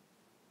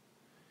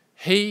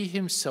 He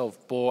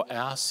himself bore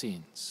our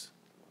sins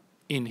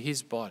in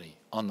his body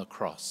on the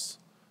cross,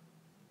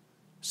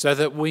 so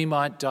that we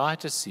might die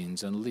to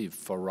sins and live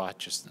for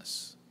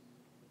righteousness.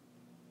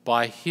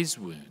 By his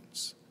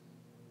wounds,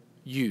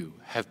 you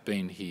have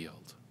been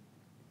healed.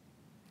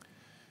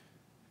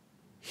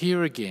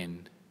 Here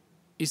again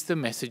is the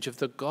message of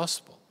the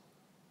gospel,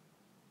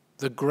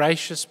 the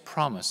gracious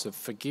promise of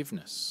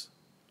forgiveness.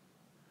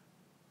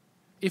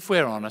 If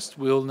we're honest,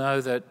 we'll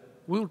know that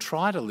we'll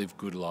try to live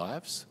good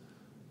lives,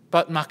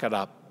 but muck it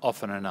up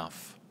often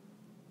enough.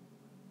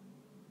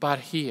 But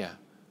here,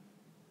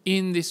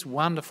 in this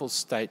wonderful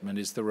statement,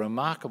 is the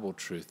remarkable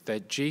truth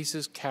that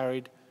Jesus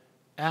carried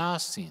our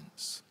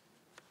sins,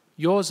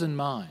 yours and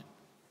mine,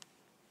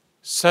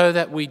 so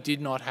that we did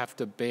not have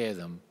to bear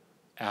them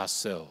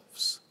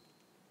ourselves.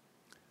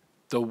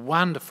 The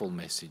wonderful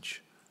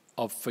message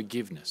of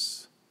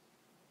forgiveness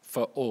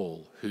for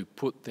all who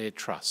put their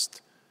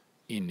trust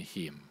in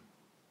him.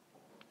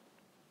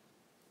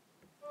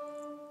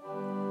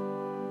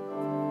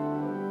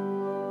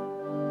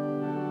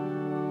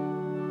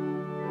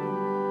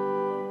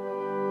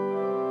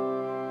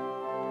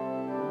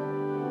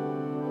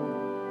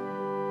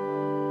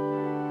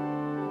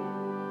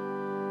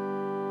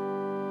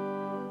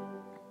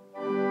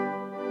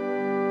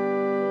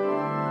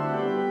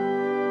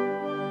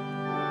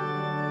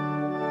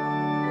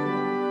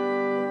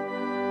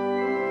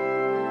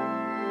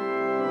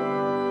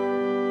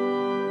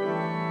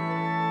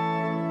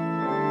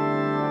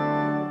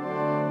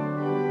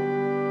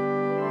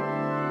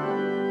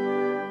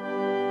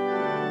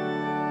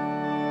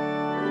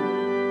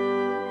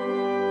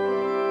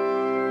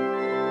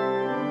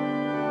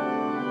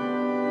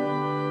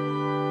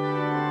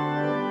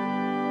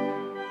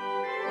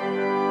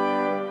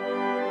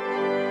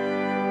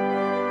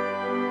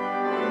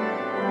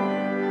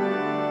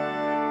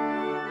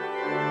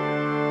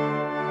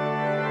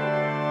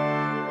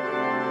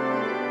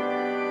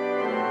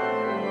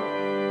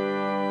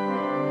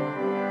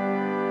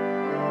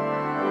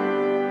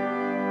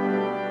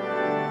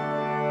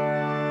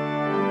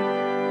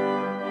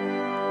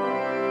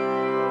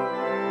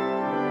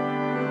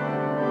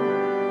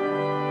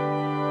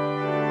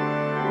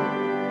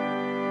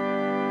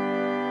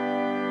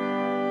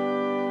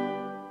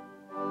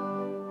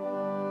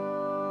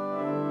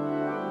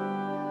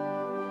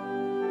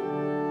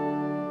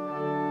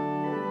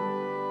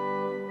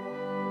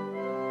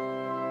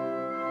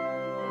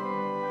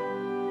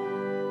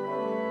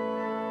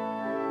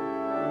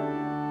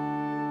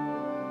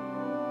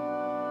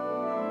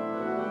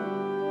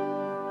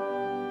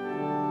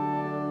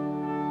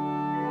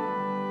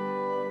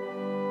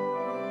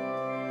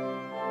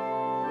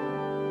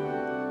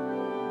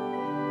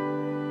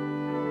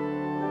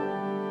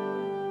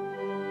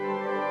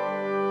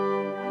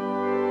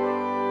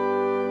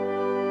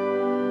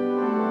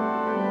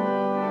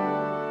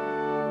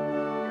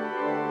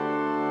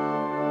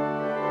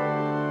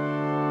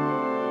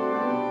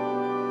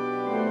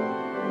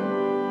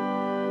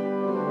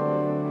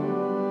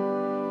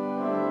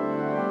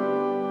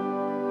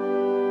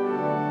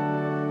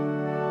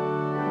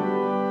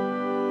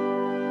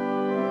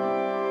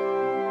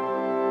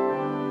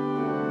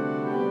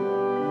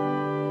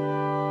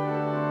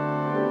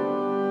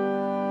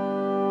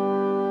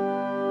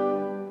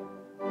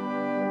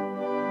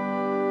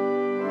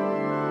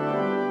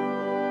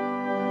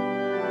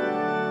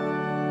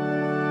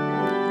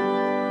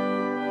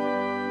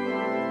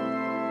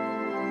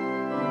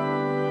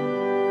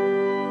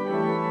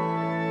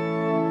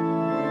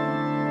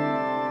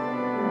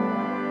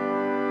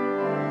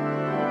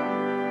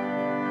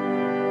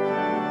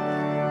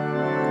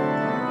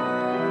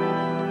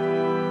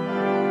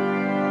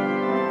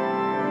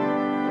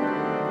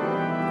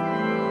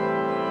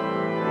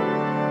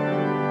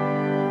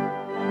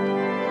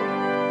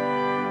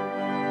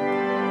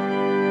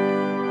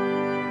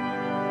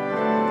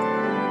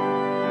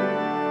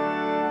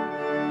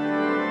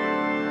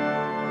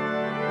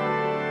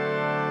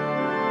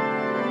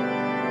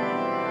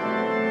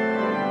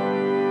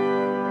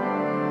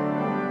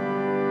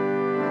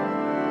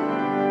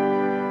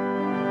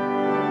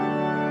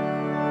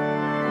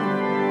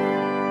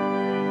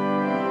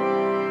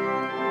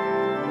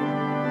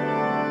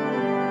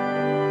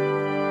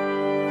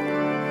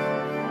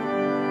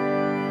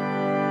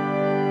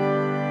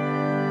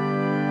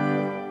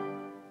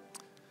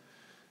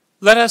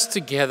 Let us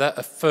together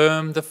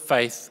affirm the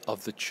faith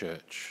of the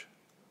Church.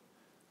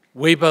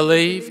 We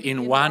believe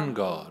in one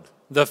God,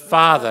 the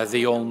Father,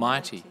 the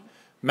Almighty,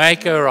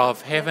 maker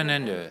of heaven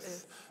and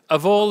earth,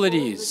 of all that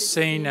is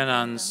seen and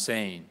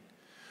unseen.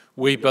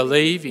 We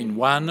believe in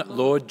one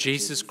Lord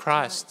Jesus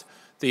Christ,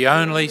 the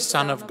only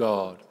Son of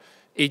God,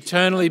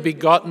 eternally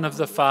begotten of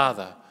the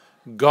Father,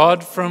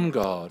 God from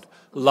God,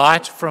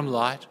 light from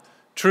light,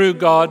 true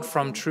God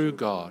from true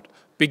God,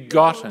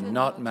 begotten,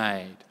 not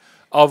made,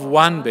 of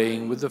one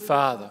being with the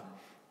Father.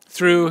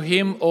 Through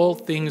him all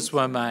things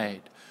were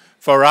made.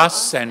 For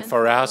us and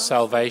for our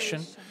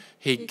salvation,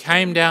 he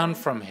came down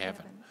from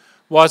heaven,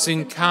 was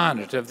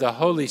incarnate of the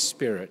Holy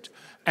Spirit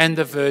and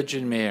the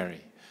Virgin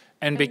Mary,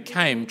 and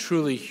became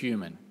truly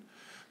human.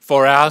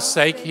 For our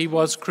sake he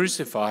was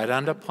crucified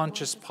under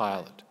Pontius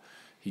Pilate.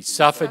 He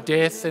suffered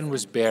death and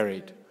was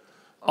buried.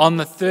 On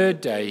the third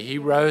day he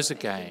rose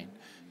again,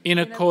 in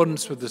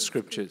accordance with the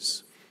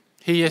Scriptures.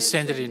 He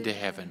ascended into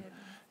heaven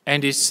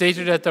and is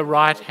seated at the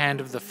right hand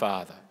of the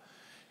Father.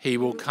 He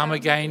will come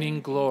again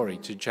in glory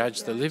to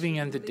judge the living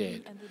and the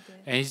dead,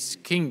 and his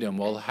kingdom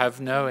will have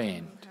no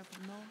end.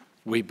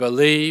 We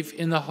believe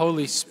in the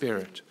Holy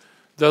Spirit,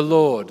 the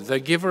Lord, the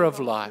giver of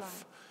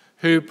life,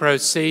 who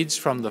proceeds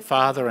from the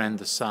Father and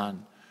the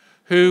Son,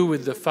 who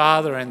with the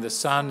Father and the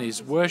Son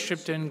is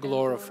worshipped and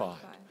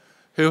glorified,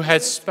 who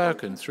has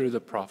spoken through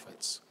the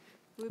prophets.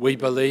 We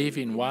believe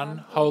in one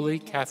holy,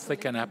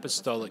 Catholic and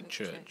Apostolic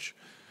Church.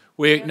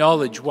 We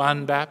acknowledge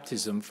one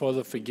baptism for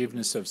the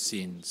forgiveness of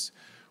sins.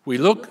 We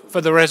look for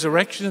the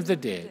resurrection of the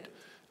dead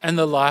and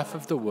the life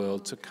of the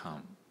world to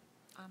come.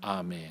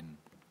 Amen.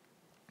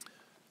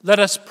 Let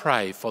us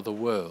pray for the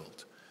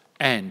world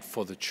and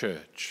for the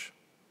Church.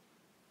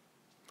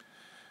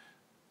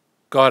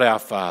 God our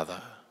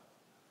Father,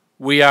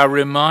 we are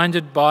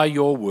reminded by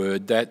your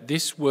word that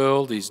this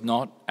world is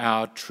not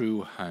our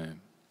true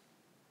home,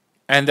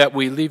 and that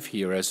we live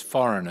here as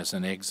foreigners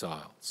and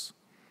exiles.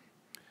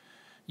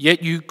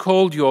 Yet you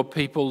called your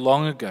people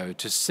long ago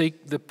to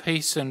seek the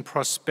peace and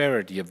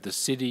prosperity of the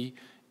city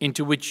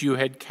into which you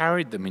had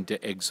carried them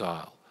into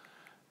exile,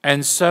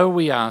 and so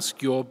we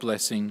ask your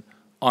blessing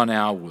on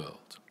our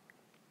world.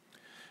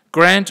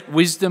 Grant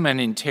wisdom and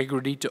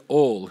integrity to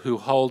all who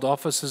hold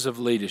offices of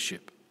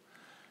leadership,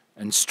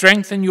 and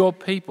strengthen your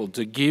people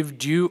to give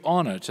due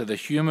honour to the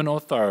human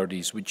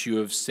authorities which you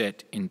have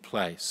set in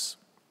place.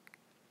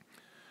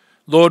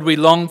 Lord, we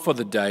long for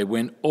the day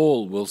when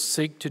all will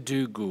seek to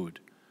do good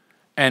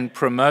and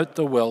promote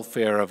the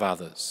welfare of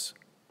others.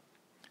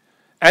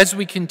 As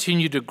we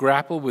continue to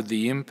grapple with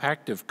the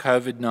impact of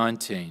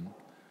COVID-19,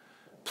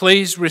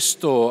 please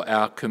restore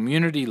our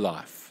community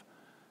life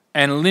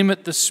and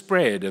limit the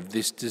spread of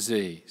this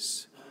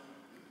disease.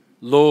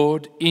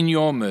 Lord, in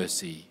your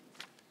mercy,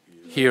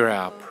 hear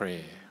our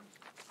prayer.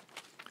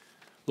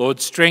 Lord,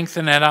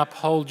 strengthen and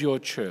uphold your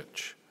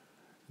church,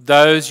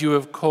 those you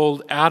have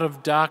called out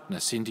of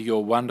darkness into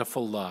your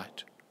wonderful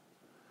light.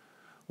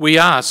 We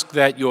ask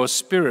that your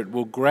Spirit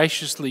will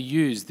graciously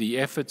use the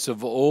efforts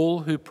of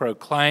all who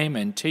proclaim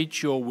and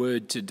teach your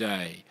word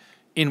today,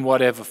 in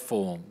whatever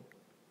form.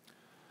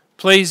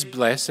 Please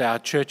bless our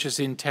churches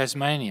in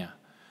Tasmania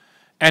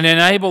and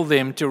enable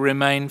them to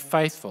remain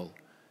faithful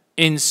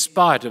in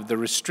spite of the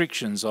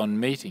restrictions on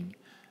meeting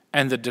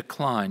and the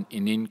decline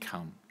in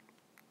income.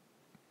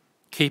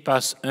 Keep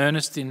us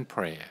earnest in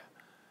prayer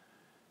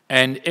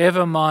and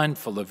ever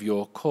mindful of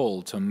your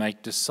call to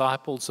make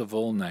disciples of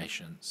all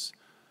nations.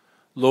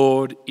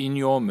 Lord, in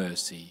your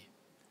mercy,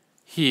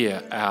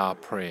 hear our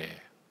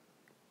prayer.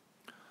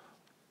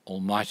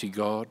 Almighty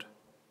God,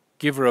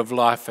 giver of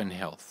life and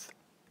health,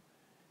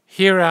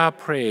 hear our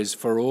prayers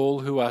for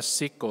all who are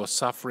sick or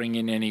suffering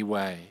in any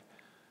way,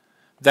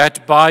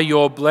 that by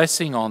your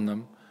blessing on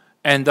them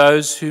and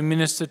those who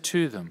minister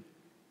to them,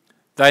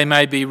 they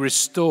may be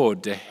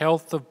restored to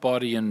health of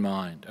body and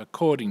mind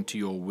according to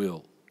your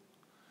will.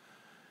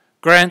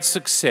 Grant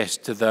success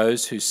to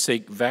those who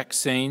seek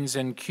vaccines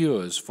and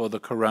cures for the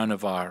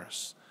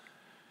coronavirus,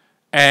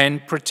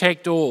 and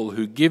protect all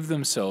who give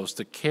themselves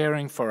to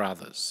caring for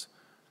others,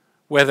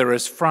 whether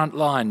as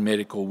frontline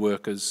medical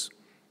workers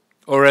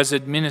or as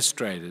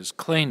administrators,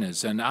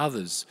 cleaners, and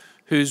others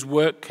whose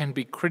work can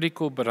be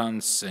critical but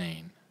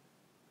unseen.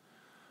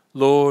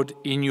 Lord,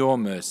 in your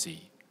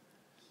mercy,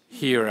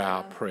 hear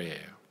our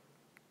prayer.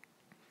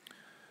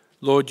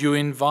 Lord, you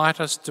invite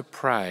us to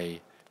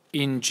pray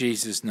in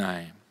Jesus'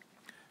 name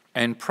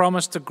and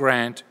promise to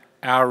grant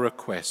our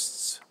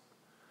requests.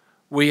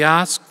 We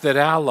ask that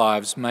our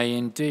lives may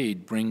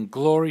indeed bring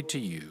glory to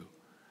you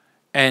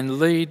and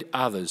lead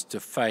others to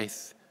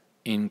faith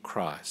in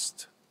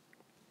Christ.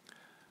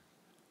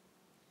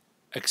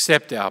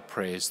 Accept our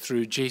prayers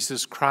through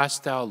Jesus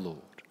Christ our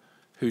Lord,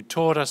 who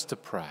taught us to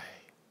pray.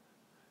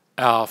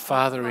 Our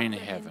Father in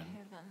heaven,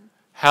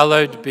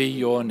 hallowed be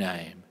your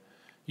name.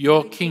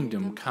 Your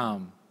kingdom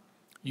come.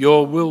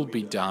 Your will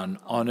be done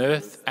on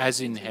earth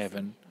as in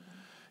heaven.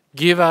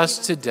 Give us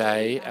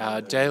today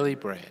our daily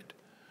bread.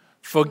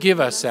 Forgive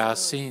us our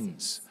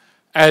sins,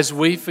 as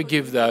we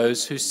forgive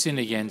those who sin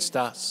against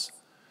us.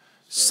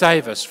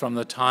 Save us from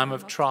the time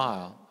of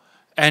trial,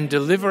 and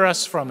deliver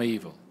us from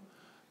evil.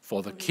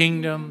 For the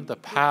kingdom, the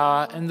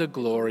power, and the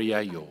glory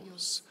are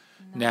yours,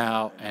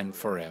 now and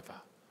forever.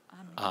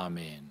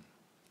 Amen.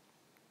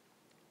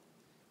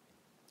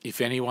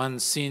 If anyone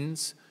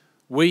sins,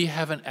 we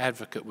have an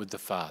advocate with the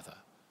Father,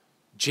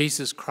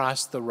 Jesus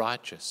Christ the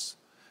righteous,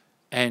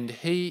 and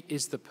he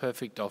is the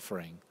perfect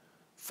offering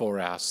for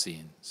our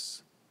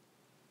sins.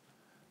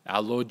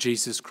 Our Lord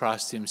Jesus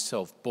Christ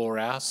himself bore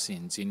our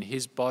sins in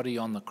his body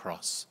on the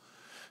cross,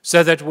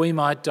 so that we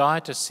might die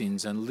to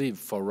sins and live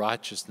for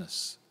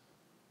righteousness.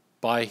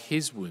 By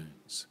his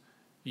wounds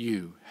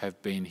you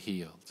have been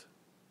healed.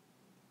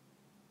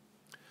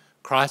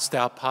 Christ,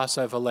 our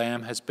Passover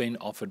lamb, has been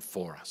offered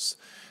for us.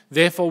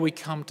 Therefore we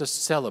come to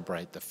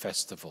celebrate the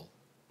festival.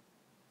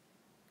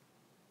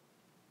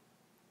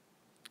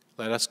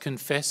 Let us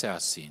confess our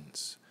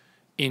sins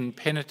in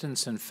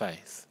penitence and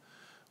faith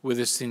with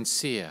a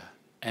sincere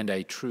and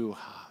a true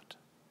heart.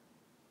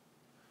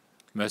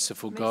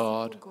 Merciful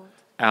God,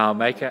 our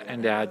Maker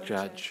and our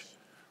Judge,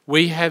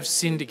 we have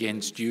sinned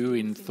against you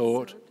in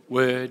thought,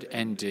 word,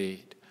 and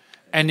deed,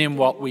 and in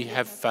what we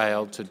have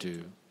failed to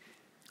do.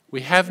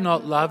 We have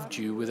not loved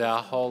you with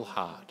our whole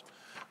heart.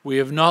 We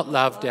have not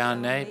loved our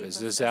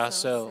neighbours as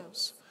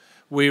ourselves.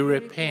 We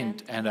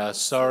repent and are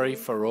sorry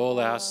for all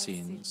our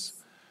sins.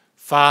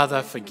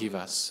 Father, forgive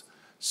us.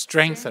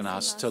 Strengthen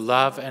us to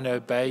love and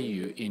obey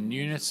you in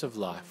newness of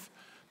life,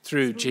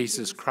 through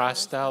Jesus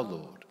Christ our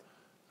Lord.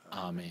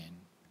 Amen.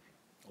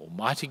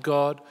 Almighty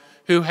God,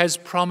 who has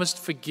promised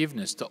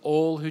forgiveness to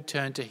all who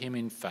turn to him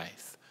in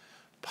faith,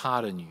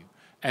 pardon you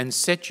and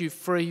set you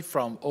free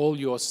from all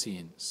your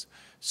sins,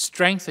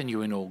 strengthen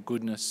you in all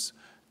goodness,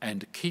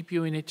 and keep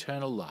you in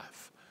eternal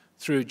life,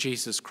 through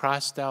Jesus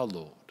Christ our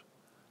Lord.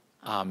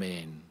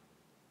 Amen.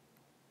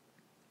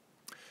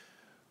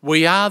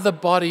 We are the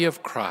body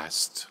of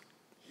Christ.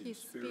 His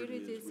Spirit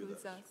is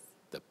with us.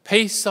 The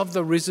peace of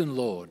the risen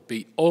Lord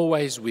be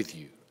always with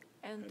you.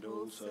 And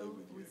also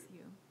with you.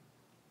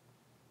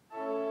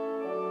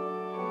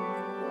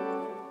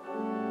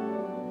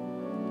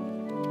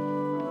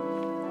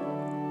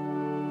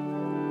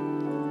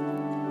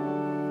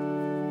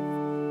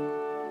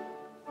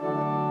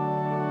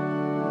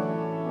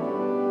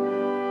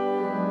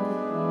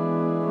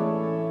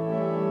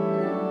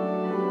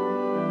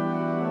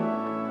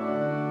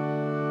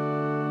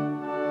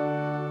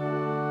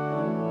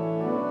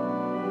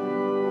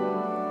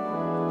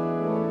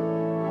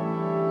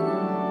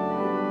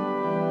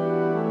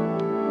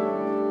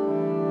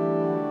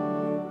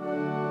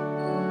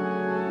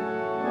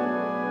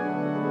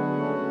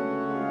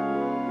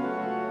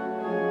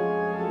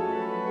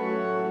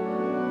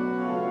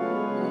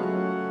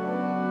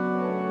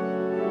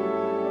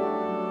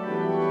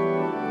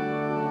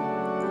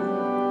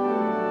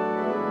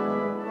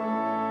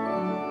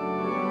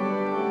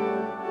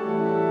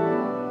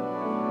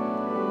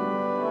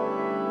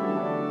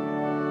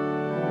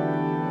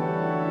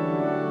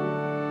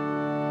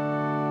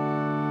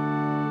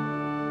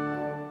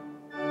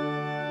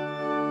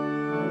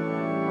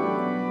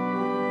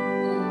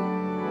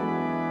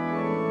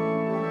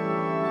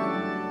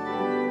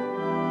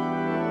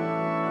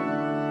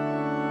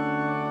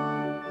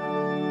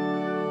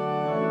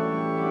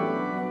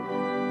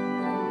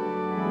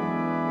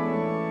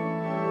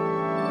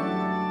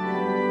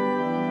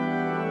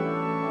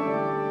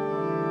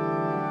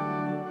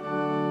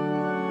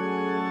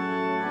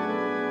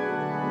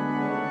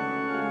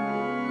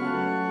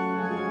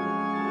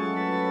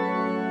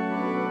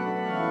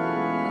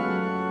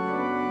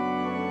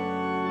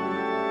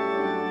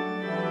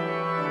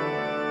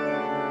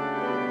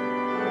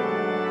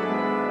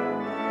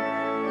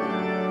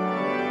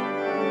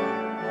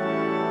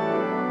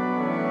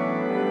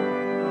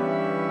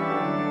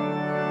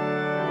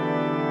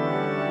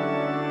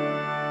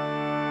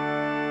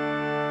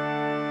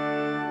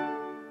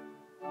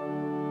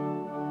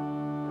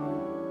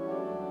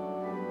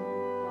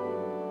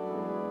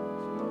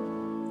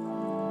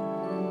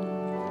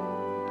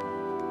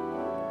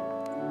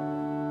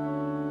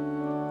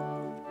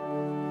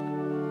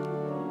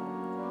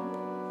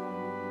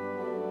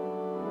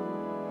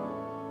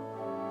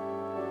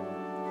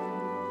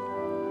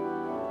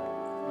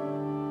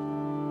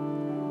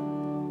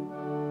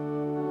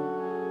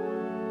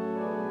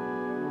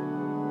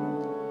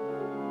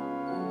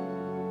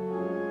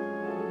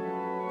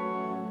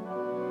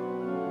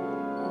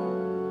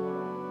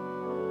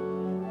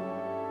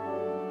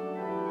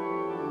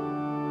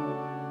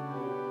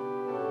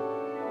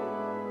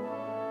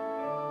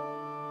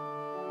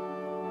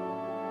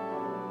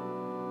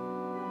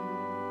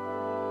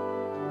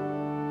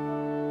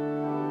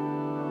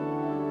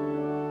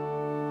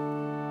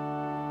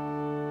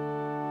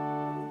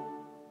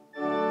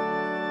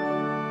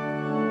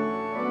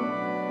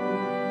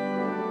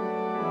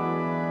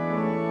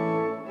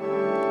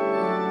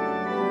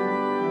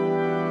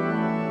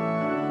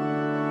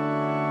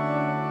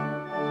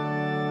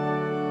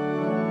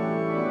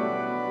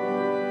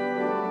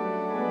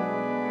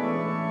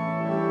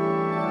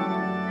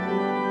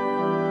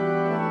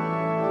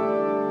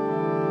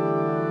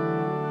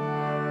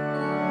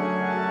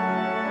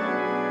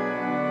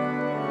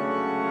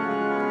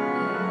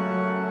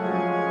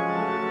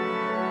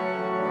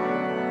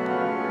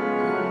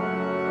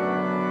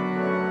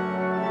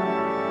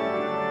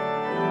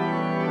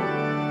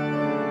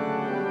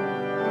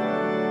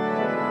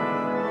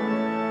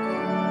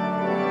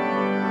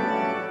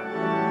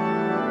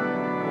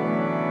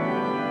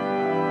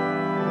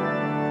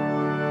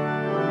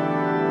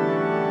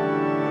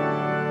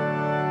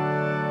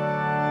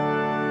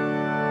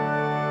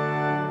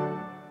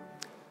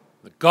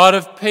 God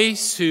of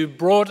peace, who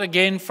brought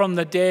again from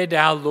the dead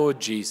our Lord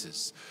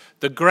Jesus,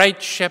 the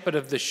great shepherd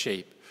of the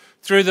sheep,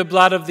 through the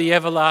blood of the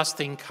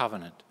everlasting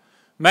covenant,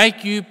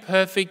 make you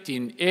perfect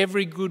in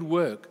every good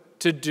work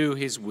to do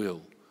his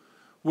will,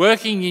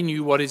 working in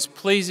you what is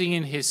pleasing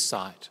in his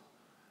sight.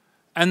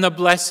 And the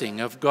blessing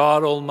of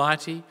God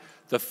Almighty,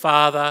 the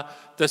Father,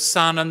 the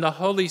Son, and the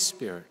Holy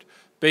Spirit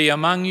be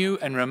among you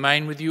and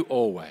remain with you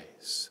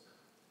always.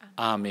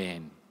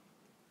 Amen.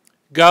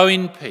 Go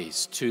in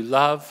peace to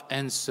love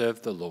and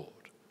serve the Lord.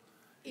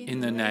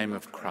 In the name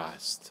of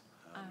Christ.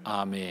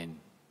 Amen.